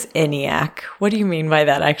what is ENIAC? What do you mean by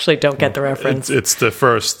that? I actually don't get the reference. It's the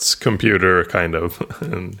first computer, kind of,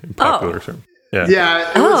 in popular term. Yeah,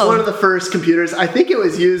 it was one of the first computers. I think it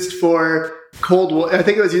was used for Cold War. I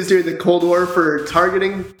think it was used during the Cold War for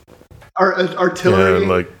targeting artillery. Yeah,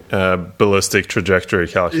 like ballistic trajectory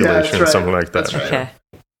calculation, something like that. That's right. Okay.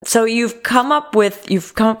 So you've come up with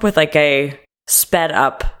like a sped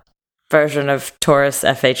up version of Taurus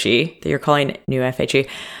FHE that you're calling New FHE.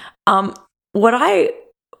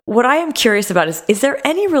 What I am curious about is there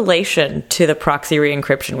any relation to the proxy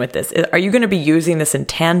re-encryption with this? Are you going to be using this in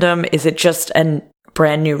tandem? Is it just a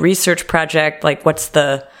brand new research project? Like, what's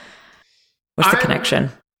the connection?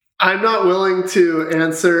 I'm not willing to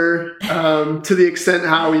answer to the extent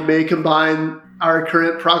how we may combine our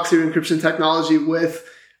current proxy re-encryption technology with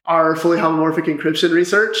our fully homomorphic encryption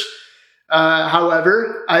research.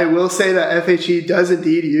 However, I will say that FHE does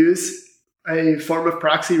indeed use a form of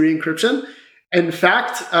proxy re-encryption. In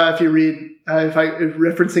fact, if you read, if I'm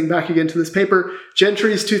referencing back again to this paper,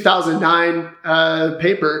 Gentry's 2009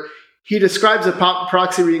 paper, he describes a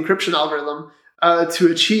proxy re-encryption algorithm to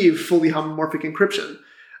achieve fully homomorphic encryption.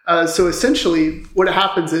 So essentially, what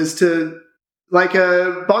happens is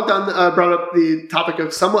Bogdan brought up the topic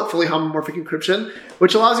of somewhat fully homomorphic encryption,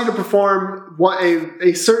 which allows you to perform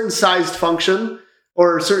a certain sized function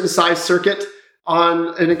or a certain sized circuit on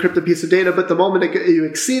an encrypted piece of data, but the moment you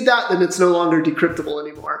exceed that, then it's no longer decryptable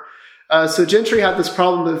anymore. So Gentry had this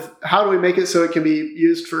problem of how do we make it so it can be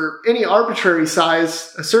used for any arbitrary size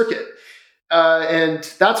circuit? And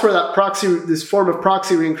that's where this form of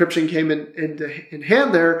proxy re-encryption came in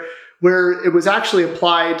hand there, where it was actually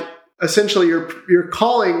applied. Essentially, you're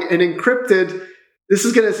calling an encrypted. This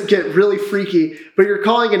is going to get really freaky, but you're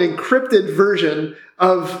calling an encrypted version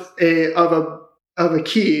of a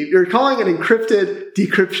key. You're calling an encrypted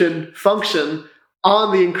decryption function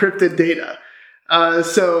on the encrypted data.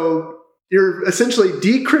 So you're essentially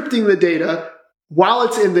decrypting the data while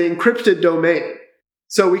it's in the encrypted domain.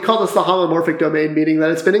 So we call this the homomorphic domain, meaning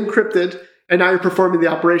that it's been encrypted and now you're performing the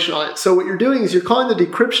operation on it. So what you're doing is you're calling the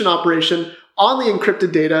decryption operation on the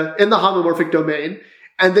encrypted data in the homomorphic domain,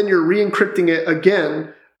 and then you're re-encrypting it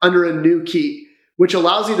again under a new key, which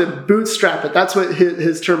allows you to bootstrap it. That's what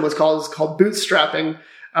his term was called. It's called bootstrapping,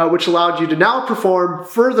 which allowed you to now perform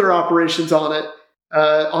further operations on it,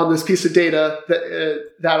 on this piece of data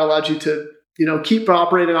that allowed you to, keep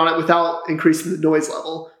operating on it without increasing the noise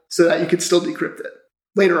level so that you could still decrypt it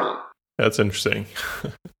later on. That's interesting.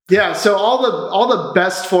 Yeah. So all the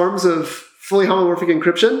best forms of fully homomorphic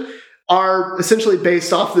encryption are essentially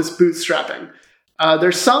based off this bootstrapping.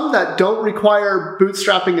 There's some that don't require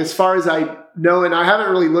bootstrapping as far as I know, and I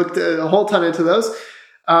haven't really looked a whole ton into those.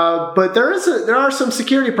 But there are some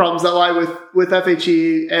security problems that lie with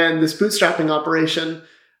FHE and this bootstrapping operation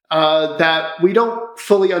that we don't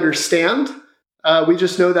fully understand. We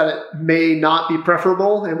just know that it may not be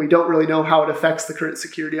preferable, and we don't really know how it affects the current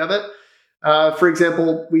security of it. For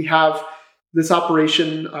example, we have this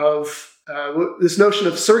operation of this notion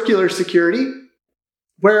of circular security,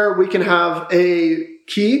 where we can have a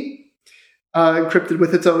key encrypted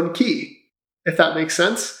with its own key, if that makes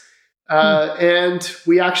sense. And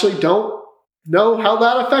we actually don't know how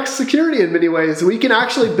that affects security in many ways. We can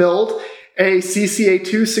actually build a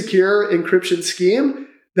CCA2 secure encryption scheme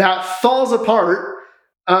that falls apart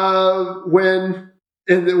when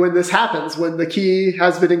this happens, when the key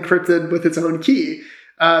has been encrypted with its own key.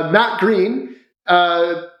 Matt Green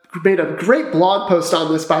made a great blog post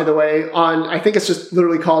on this, by the way, I think it's just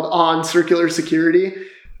literally called On Circular Security.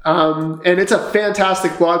 And it's a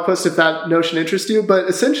fantastic blog post if that notion interests you. But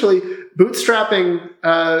essentially, bootstrapping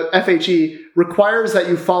FHE requires that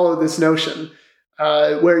you follow this notion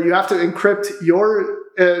where you have to encrypt your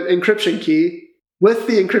encryption key with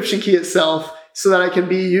the encryption key itself so that it can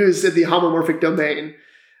be used in the homomorphic domain.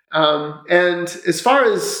 And as far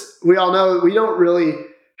as we all know, we don't really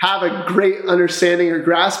have a great understanding or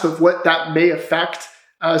grasp of what that may affect.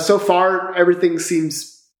 So far, everything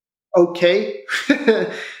seems okay,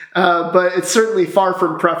 but it's certainly far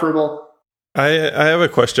from preferable. I have a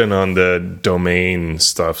question on the domain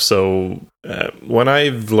stuff. So when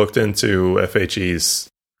I've looked into FHEs,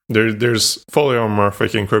 there's fully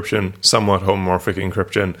homomorphic encryption, somewhat homomorphic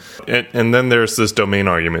encryption, and then there's this domain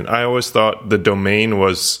argument. I always thought the domain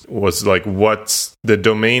was like what's the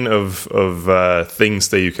domain of things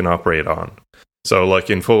that you can operate on. So like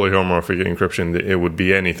in fully homomorphic encryption, it would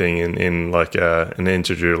be anything in like an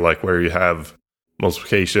integer, like where you have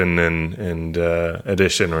multiplication and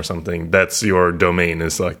addition or something. That's your domain,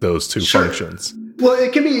 is like those two functions. Well,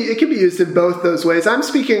 it can be used in both those ways. I'm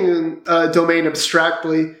speaking domain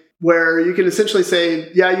abstractly, where you can essentially say,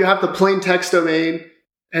 yeah, you have the plain text domain,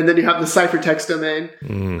 and then you have the ciphertext domain,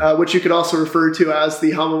 which you could also refer to as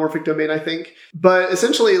the homomorphic domain, I think. But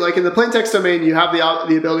essentially, like in the plain text domain, you have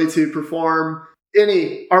the ability to perform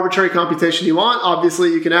any arbitrary computation you want.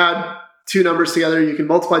 Obviously, you can add two numbers together, you can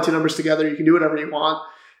multiply two numbers together, you can do whatever you want.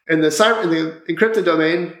 In the encrypted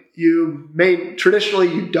domain,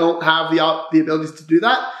 traditionally you don't have the ability to do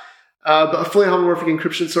that. But a fully homomorphic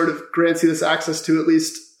encryption sort of grants you this access to at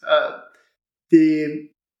least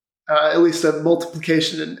a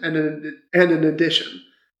multiplication and an addition.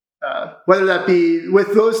 Whether that be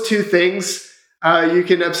with those two things, you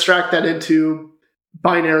can abstract that into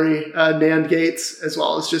binary NAND gates as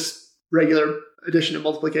well as just regular addition and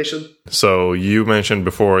multiplication. So you mentioned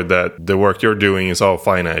before that the work you're doing is all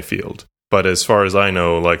finite field. But as far as I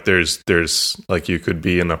know, like there's like you could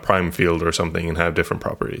be in a prime field or something and have different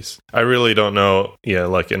properties. I really don't know,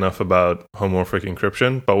 like enough about homomorphic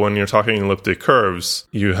encryption. But when you're talking elliptic curves,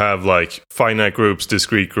 you have like finite groups,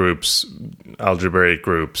 discrete groups, algebraic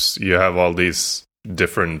groups. You have all these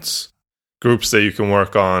different groups that you can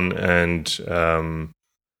work on, and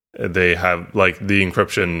they have like the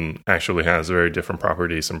encryption actually has very different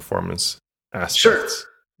properties and performance aspects. Sure.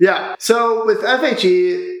 Yeah. So with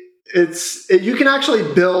FHE, you can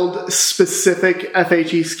actually build specific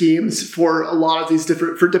FHE schemes for a lot of these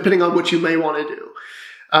depending on what you may want to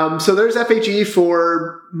do. So there's FHE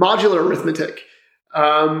for modular arithmetic.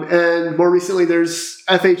 And more recently, there's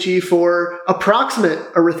FHE for approximate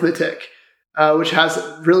arithmetic, which has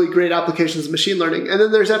really great applications in machine learning. And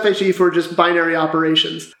then there's FHE for just binary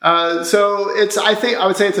operations. So I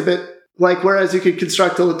would say it's a bit like, whereas you could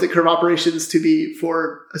construct elliptic curve operations to be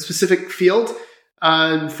for a specific field,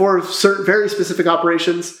 for certain very specific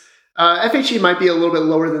operations, FHE might be a little bit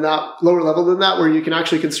lower level than that, where you can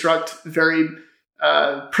actually construct very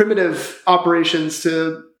primitive operations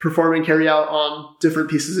to perform and carry out on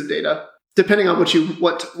different pieces of data, depending on what you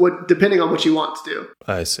want to do.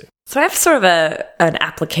 I see. So I have sort of an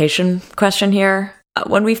application question here.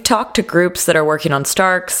 When we've talked to groups that are working on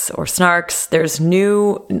Starks or Snarks, there's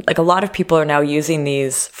a lot of people are now using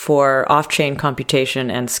these for off-chain computation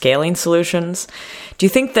and scaling solutions. Do you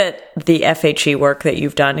think that the FHE work that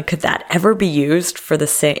you've done, could that ever be used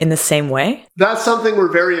in the same way? That's something we're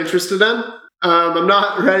very interested in. I'm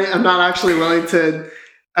not actually willing to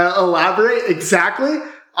elaborate exactly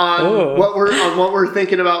on what we're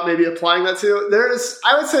thinking about maybe applying that to.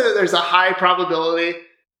 I would say that there's a high probability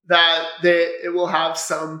that it will have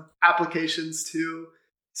some applications to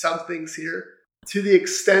some things here. To the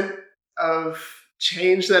extent of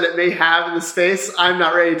change that it may have in the space, I'm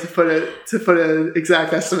not ready to put an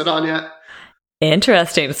exact estimate on yet.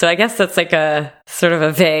 Interesting. So I guess that's like a sort of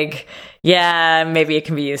a vague, maybe it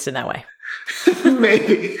can be used in that way.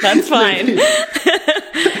 Maybe. That's fine.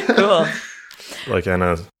 Cool. Like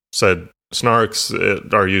Anna said,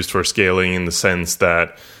 snarks are used for scaling in the sense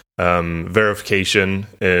that verification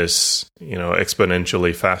is,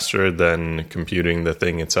 exponentially faster than computing the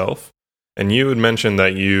thing itself. And you had mentioned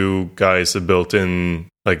that you guys have built in,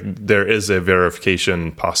 like, there is a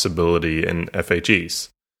verification possibility in FHEs.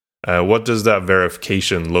 What does that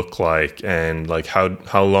verification look like, and like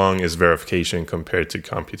how long is verification compared to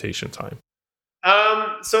computation time?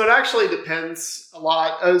 So it actually depends a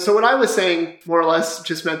lot. So what I was saying more or less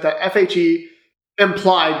just meant that FHE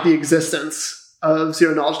implied the existence of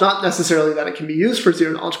zero knowledge, not necessarily that it can be used for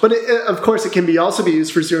zero knowledge, but of course it can also be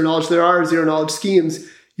used for zero knowledge. There are zero knowledge schemes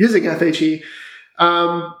using FHE.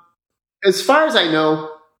 As far as I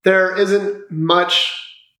know, there isn't much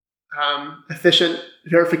efficient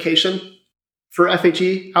verification for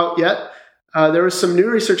FHE out yet. There was some new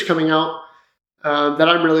research coming out that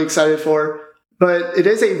I'm really excited for, but it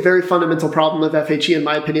is a very fundamental problem of FHE, in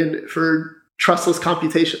my opinion, for trustless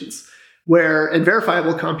computations and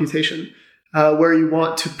verifiable computation, where you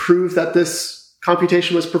want to prove that this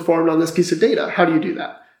computation was performed on this piece of data. How do you do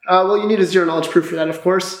that? Well, you need a zero knowledge proof for that, of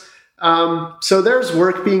course. So there's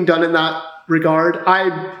work being done in that regard.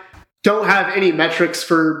 I don't have any metrics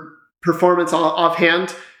for performance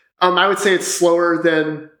offhand. I would say it's slower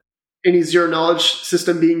than any zero knowledge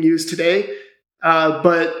system being used today.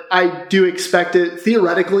 But I do expect it,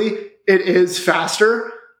 theoretically, it is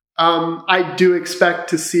faster. I do expect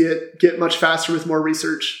to see it get much faster with more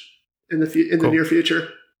research in the near future.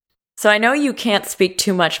 So I know you can't speak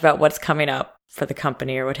too much about what's coming up for the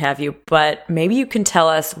company or what have you, but maybe you can tell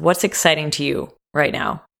us what's exciting to you right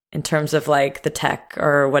now in terms of like the tech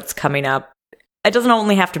or what's coming up. It doesn't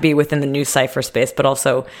only have to be within the new Cypher space, but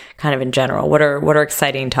also kind of in general. What are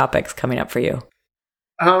exciting topics coming up for you?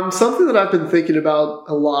 Something that I've been thinking about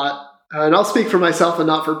a lot, and I'll speak for myself and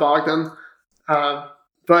not for Bogdan, but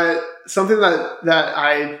but something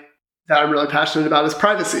that I'm really passionate about is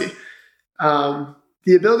privacy.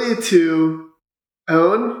 The ability to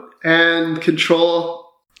own and control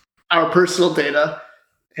our personal data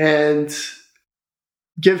and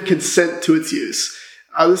give consent to its use.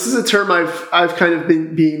 This is a term I've kind of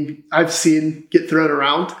I've seen get thrown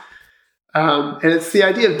around, and it's the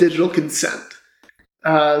idea of digital consent.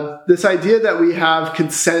 This idea that we have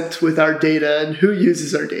consent with our data and who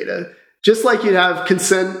uses our data, just like you'd have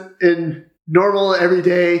consent in normal,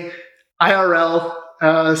 everyday, IRL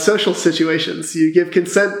social situations. You give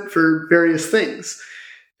consent for various things.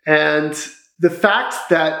 And the fact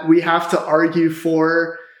that we have to argue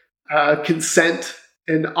for consent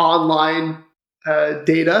in online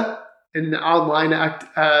data, in online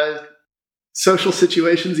social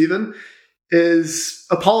situations even, is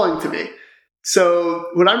appalling to me.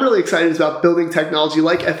 So what I'm really excited about building technology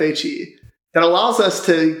like FHE that allows us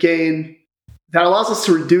to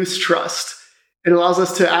reduce trust. It allows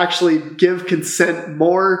us to actually give consent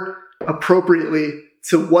more appropriately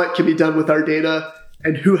to what can be done with our data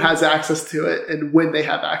and who has access to it and when they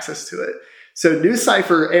have access to it. So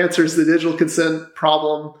NuCypher answers the digital consent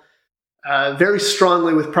problem very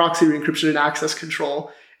strongly with proxy re-encryption and access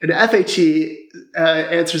control. And FHE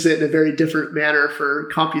answers it in a very different manner for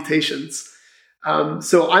computations.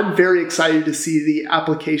 So I'm very excited to see the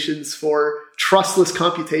applications for trustless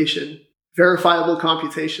computation, verifiable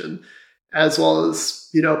computation, as well as,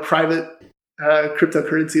 private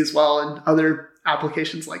cryptocurrency as well, and other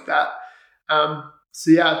applications like that. So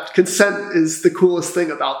yeah, consent is the coolest thing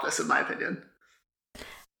about this, in my opinion.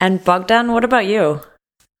 And Bogdan, what about you?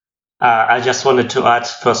 I just wanted to add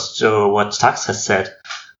first to what Tux has said.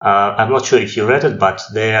 I'm not sure if you read it, but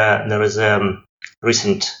there is a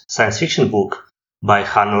recent science fiction book by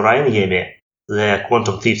Hannu Rajaniemi, the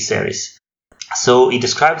Quantum Thief series. So it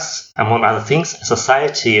describes, among other things, a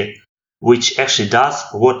society which actually does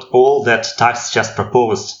what all that Tux just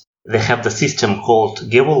proposed. They have the system called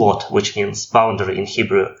Gevulot, which means boundary in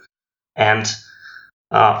Hebrew. And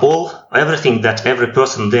everything that every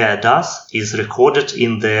person there does is recorded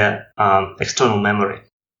in the external memory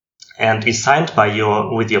and is signed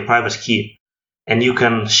with your private key. And you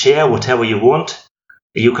can share whatever you want.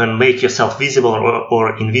 You can make yourself visible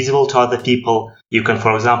or invisible to other people. You can,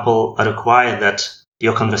 for example, require that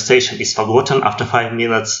your conversation is forgotten after 5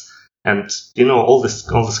 minutes. And all this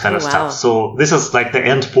kind of stuff. So this is like the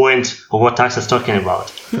end point of what Tux is talking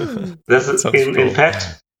about. In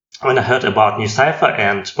fact, when I heard about NuCypher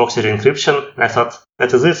and proxy encryption, I thought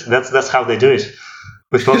that is it. That's how they do it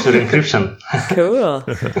with proxy encryption. Cool.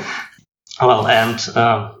 Well, and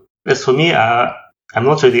as for me, I'm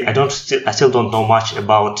not really. I still don't know much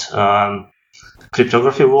about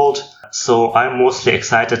cryptography world. So I'm mostly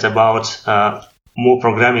excited about more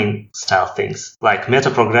programming style things like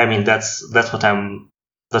metaprogramming. That's what I'm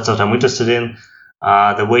interested in.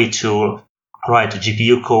 The way to write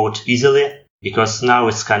GPU code easily, because now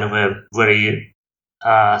it's kind of a very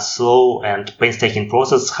slow and painstaking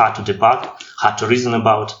process, hard to debug, hard to reason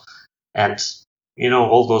about, and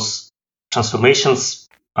all those transformations.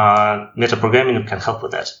 Metaprogramming can help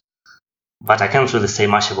with that, but I can't really say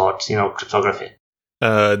much about cryptography.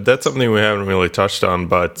 That's something we haven't really touched on,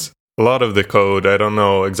 but a lot of the code, I don't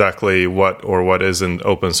know exactly what isn't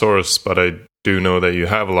open source, but I do know that you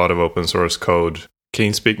have a lot of open source code. Can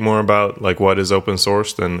you speak more about like what is open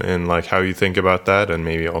sourced and like how you think about that, and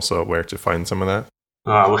maybe also where to find some of that?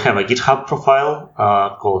 We have a GitHub profile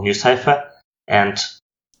called NuCypher, and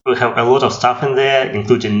we have a lot of stuff in there,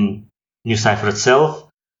 including NuCypher itself,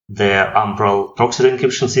 the Umbrel proxy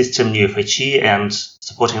encryption system, NuFHE, and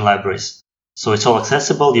supporting libraries. So it's all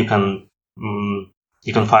accessible. You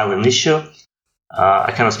can file an issue.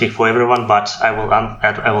 I cannot speak for everyone, but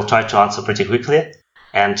I will try to answer pretty quickly.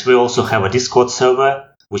 And we also have a Discord server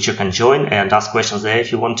which you can join and ask questions there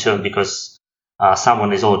if you want to, because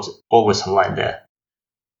someone is always online there.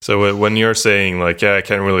 So when you're saying like, I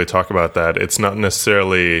can't really talk about that, it's not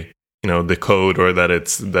necessarily the code or that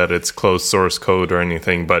it's closed source code or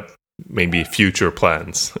anything, but maybe future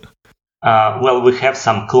plans. Well, we have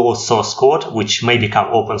some closed source code which may become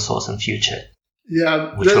open source in future.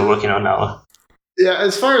 Yeah, which we're working on now. Yeah,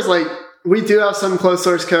 as far as we do have some closed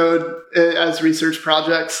source code as research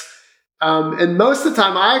projects, and most of the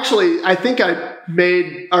time, I think I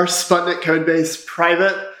made our Sputnik code base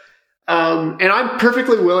private, and I'm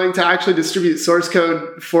perfectly willing to actually distribute source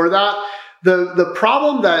code for that. The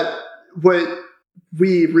problem that what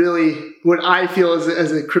I feel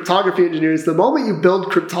as a cryptography engineer is the moment you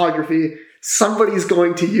build cryptography, somebody's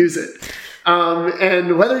going to use it.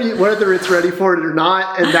 And whether it's ready for it or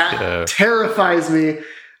not, and that terrifies me,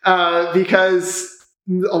 because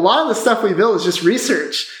a lot of the stuff we build is just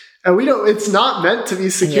research. And it's not meant to be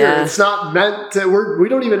secure. Yeah. It's not meant to, we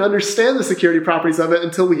don't even understand the security properties of it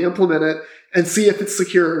until we implement it and see if it's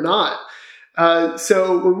secure or not.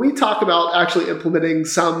 So when we talk about actually implementing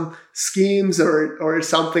some schemes or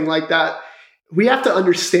something like that, we have to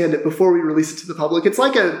understand it before we release it to the public. It's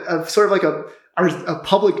like a sort of like a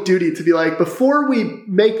public duty to be like, before we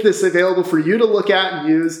make this available for you to look at and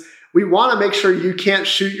use, we want to make sure you can't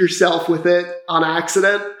shoot yourself with it on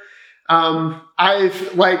accident.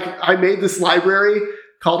 I made this library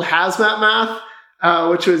called Hazmat Math,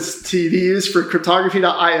 which was to be used for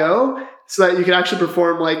cryptography.io, so that you can actually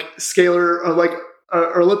perform like scalar or like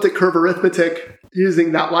or elliptic curve arithmetic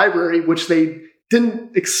using that library, which they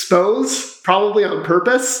didn't expose, probably on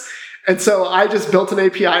purpose. And so I just built an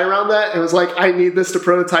API around that and was like, I need this to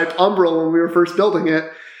prototype Umbrel when we were first building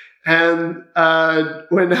it. And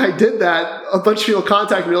when I did that, a bunch of people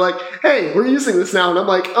contacted me like, hey, we're using this now. And I'm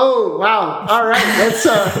like, oh, wow. All right. Let's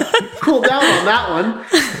cool down on that one.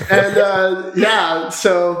 And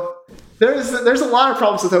so there's a lot of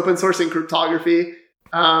problems with open sourcing cryptography.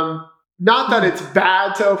 Not that it's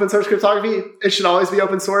bad to open source cryptography. It should always be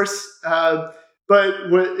open source. But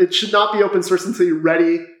it should not be open source until you're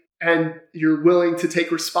ready and you're willing to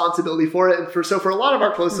take responsibility for it. And for a lot of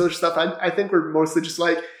our closed source stuff, I think we're mostly just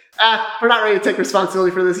like, we're not ready to take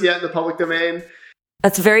responsibility for this yet in the public domain.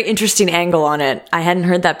 That's a very interesting angle on it. I hadn't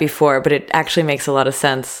heard that before, but it actually makes a lot of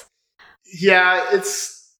sense. Yeah,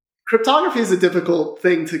 cryptography is a difficult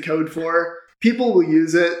thing to code for. People will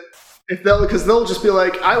use it because they'll just be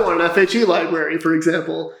like, I want an FHE library, for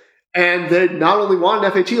example. And they not only want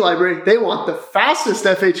an FHE library, they want the fastest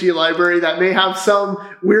FHE library that may have some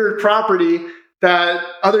weird property that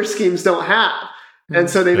other schemes don't have. And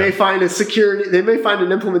so they may find they may find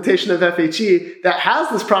an implementation of FHE that has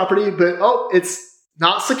this property, but it's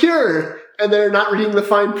not secure. And they're not reading the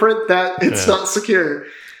fine print that it's not secure.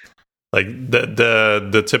 Like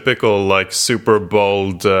the typical like super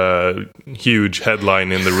bold, huge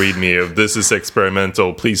headline in the README of "This is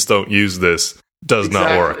experimental. Please don't use this." Does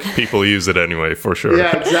not work. People use it anyway, for sure.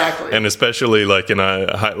 Yeah, exactly. And especially like in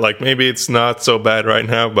like maybe it's not so bad right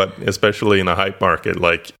now, but especially in a hype market,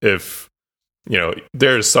 like if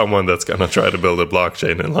there's someone that's gonna try to build a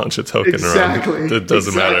blockchain and launch a token around it. It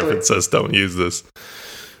doesn't matter if it says don't use this.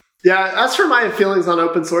 Yeah, as for my feelings on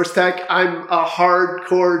open source tech, I'm a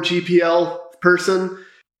hardcore GPL person.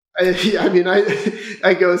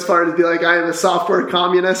 I go as far as to be like, I am a software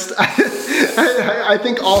communist. I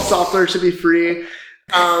think all software should be free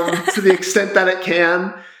to the extent that it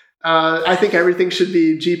can. I think everything should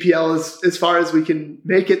be GPL as far as we can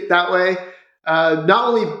make it that way. Not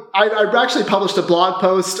only, I actually published a blog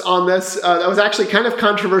post on this that was actually kind of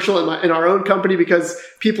controversial in our own company because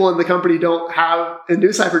people in the company in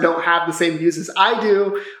NuCypher don't have the same views as I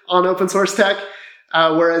do on open source tech.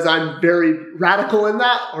 Whereas I'm very radical in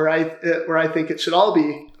that, where I think it should all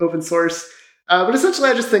be open source. But essentially,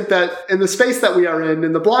 I just think that in the space that we are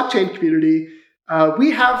in the blockchain community,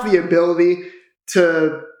 we have the ability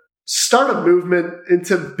to start a movement and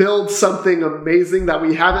to build something amazing that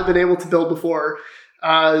we haven't been able to build before.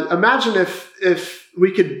 Imagine if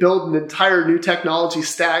we could build an entire new technology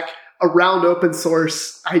stack around open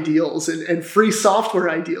source ideals and free software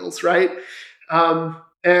ideals, right?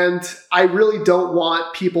 And I really don't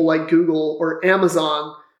want people like Google or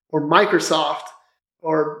Amazon or Microsoft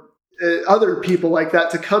or other people like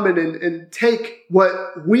that to come in and take what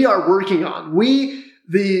we are working on. We,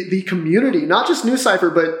 the community, not just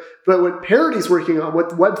NuCypher, but what Parity's working on, what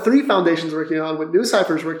Web3 Foundation's working on, what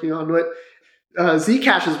NuCypher's working on, what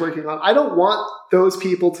Zcash is working on. I don't want those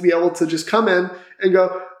people to be able to just come in and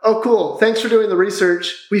go, oh, cool, thanks for doing the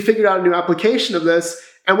research. We figured out a new application of this.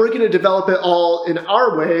 And we're going to develop it all in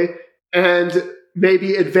our way and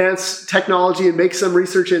maybe advance technology and make some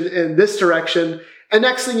research in this direction. And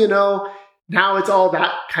next thing you know, now it's all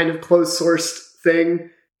that kind of closed sourced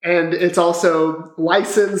thing. And it's also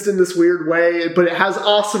licensed in this weird way, but it has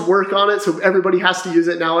awesome work on it. So everybody has to use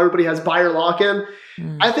it now. Everybody has buyer lock-in.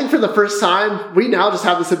 I think for the first time, we now just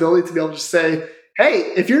have this ability to be able to just say,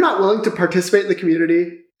 hey, if you're not willing to participate in the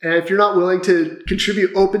community, and if you're not willing to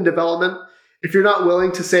contribute open development, if you're not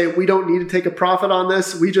willing to say, we don't need to take a profit on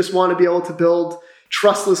this, we just want to be able to build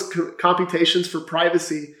trustless computations for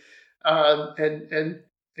privacy and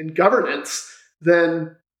governance,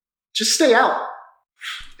 then just stay out.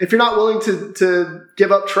 If you're not willing to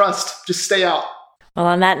give up trust, just stay out. Well,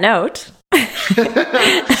 on that note, that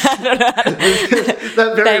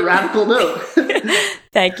very radical note.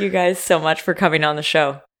 Thank you guys so much for coming on the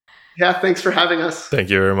show. Yeah, thanks for having us.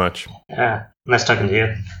 Thank you very much. Nice talking to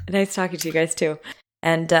you. Nice talking to you guys too.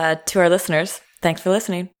 And to our listeners, Thanks for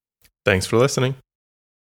listening. Thanks for listening.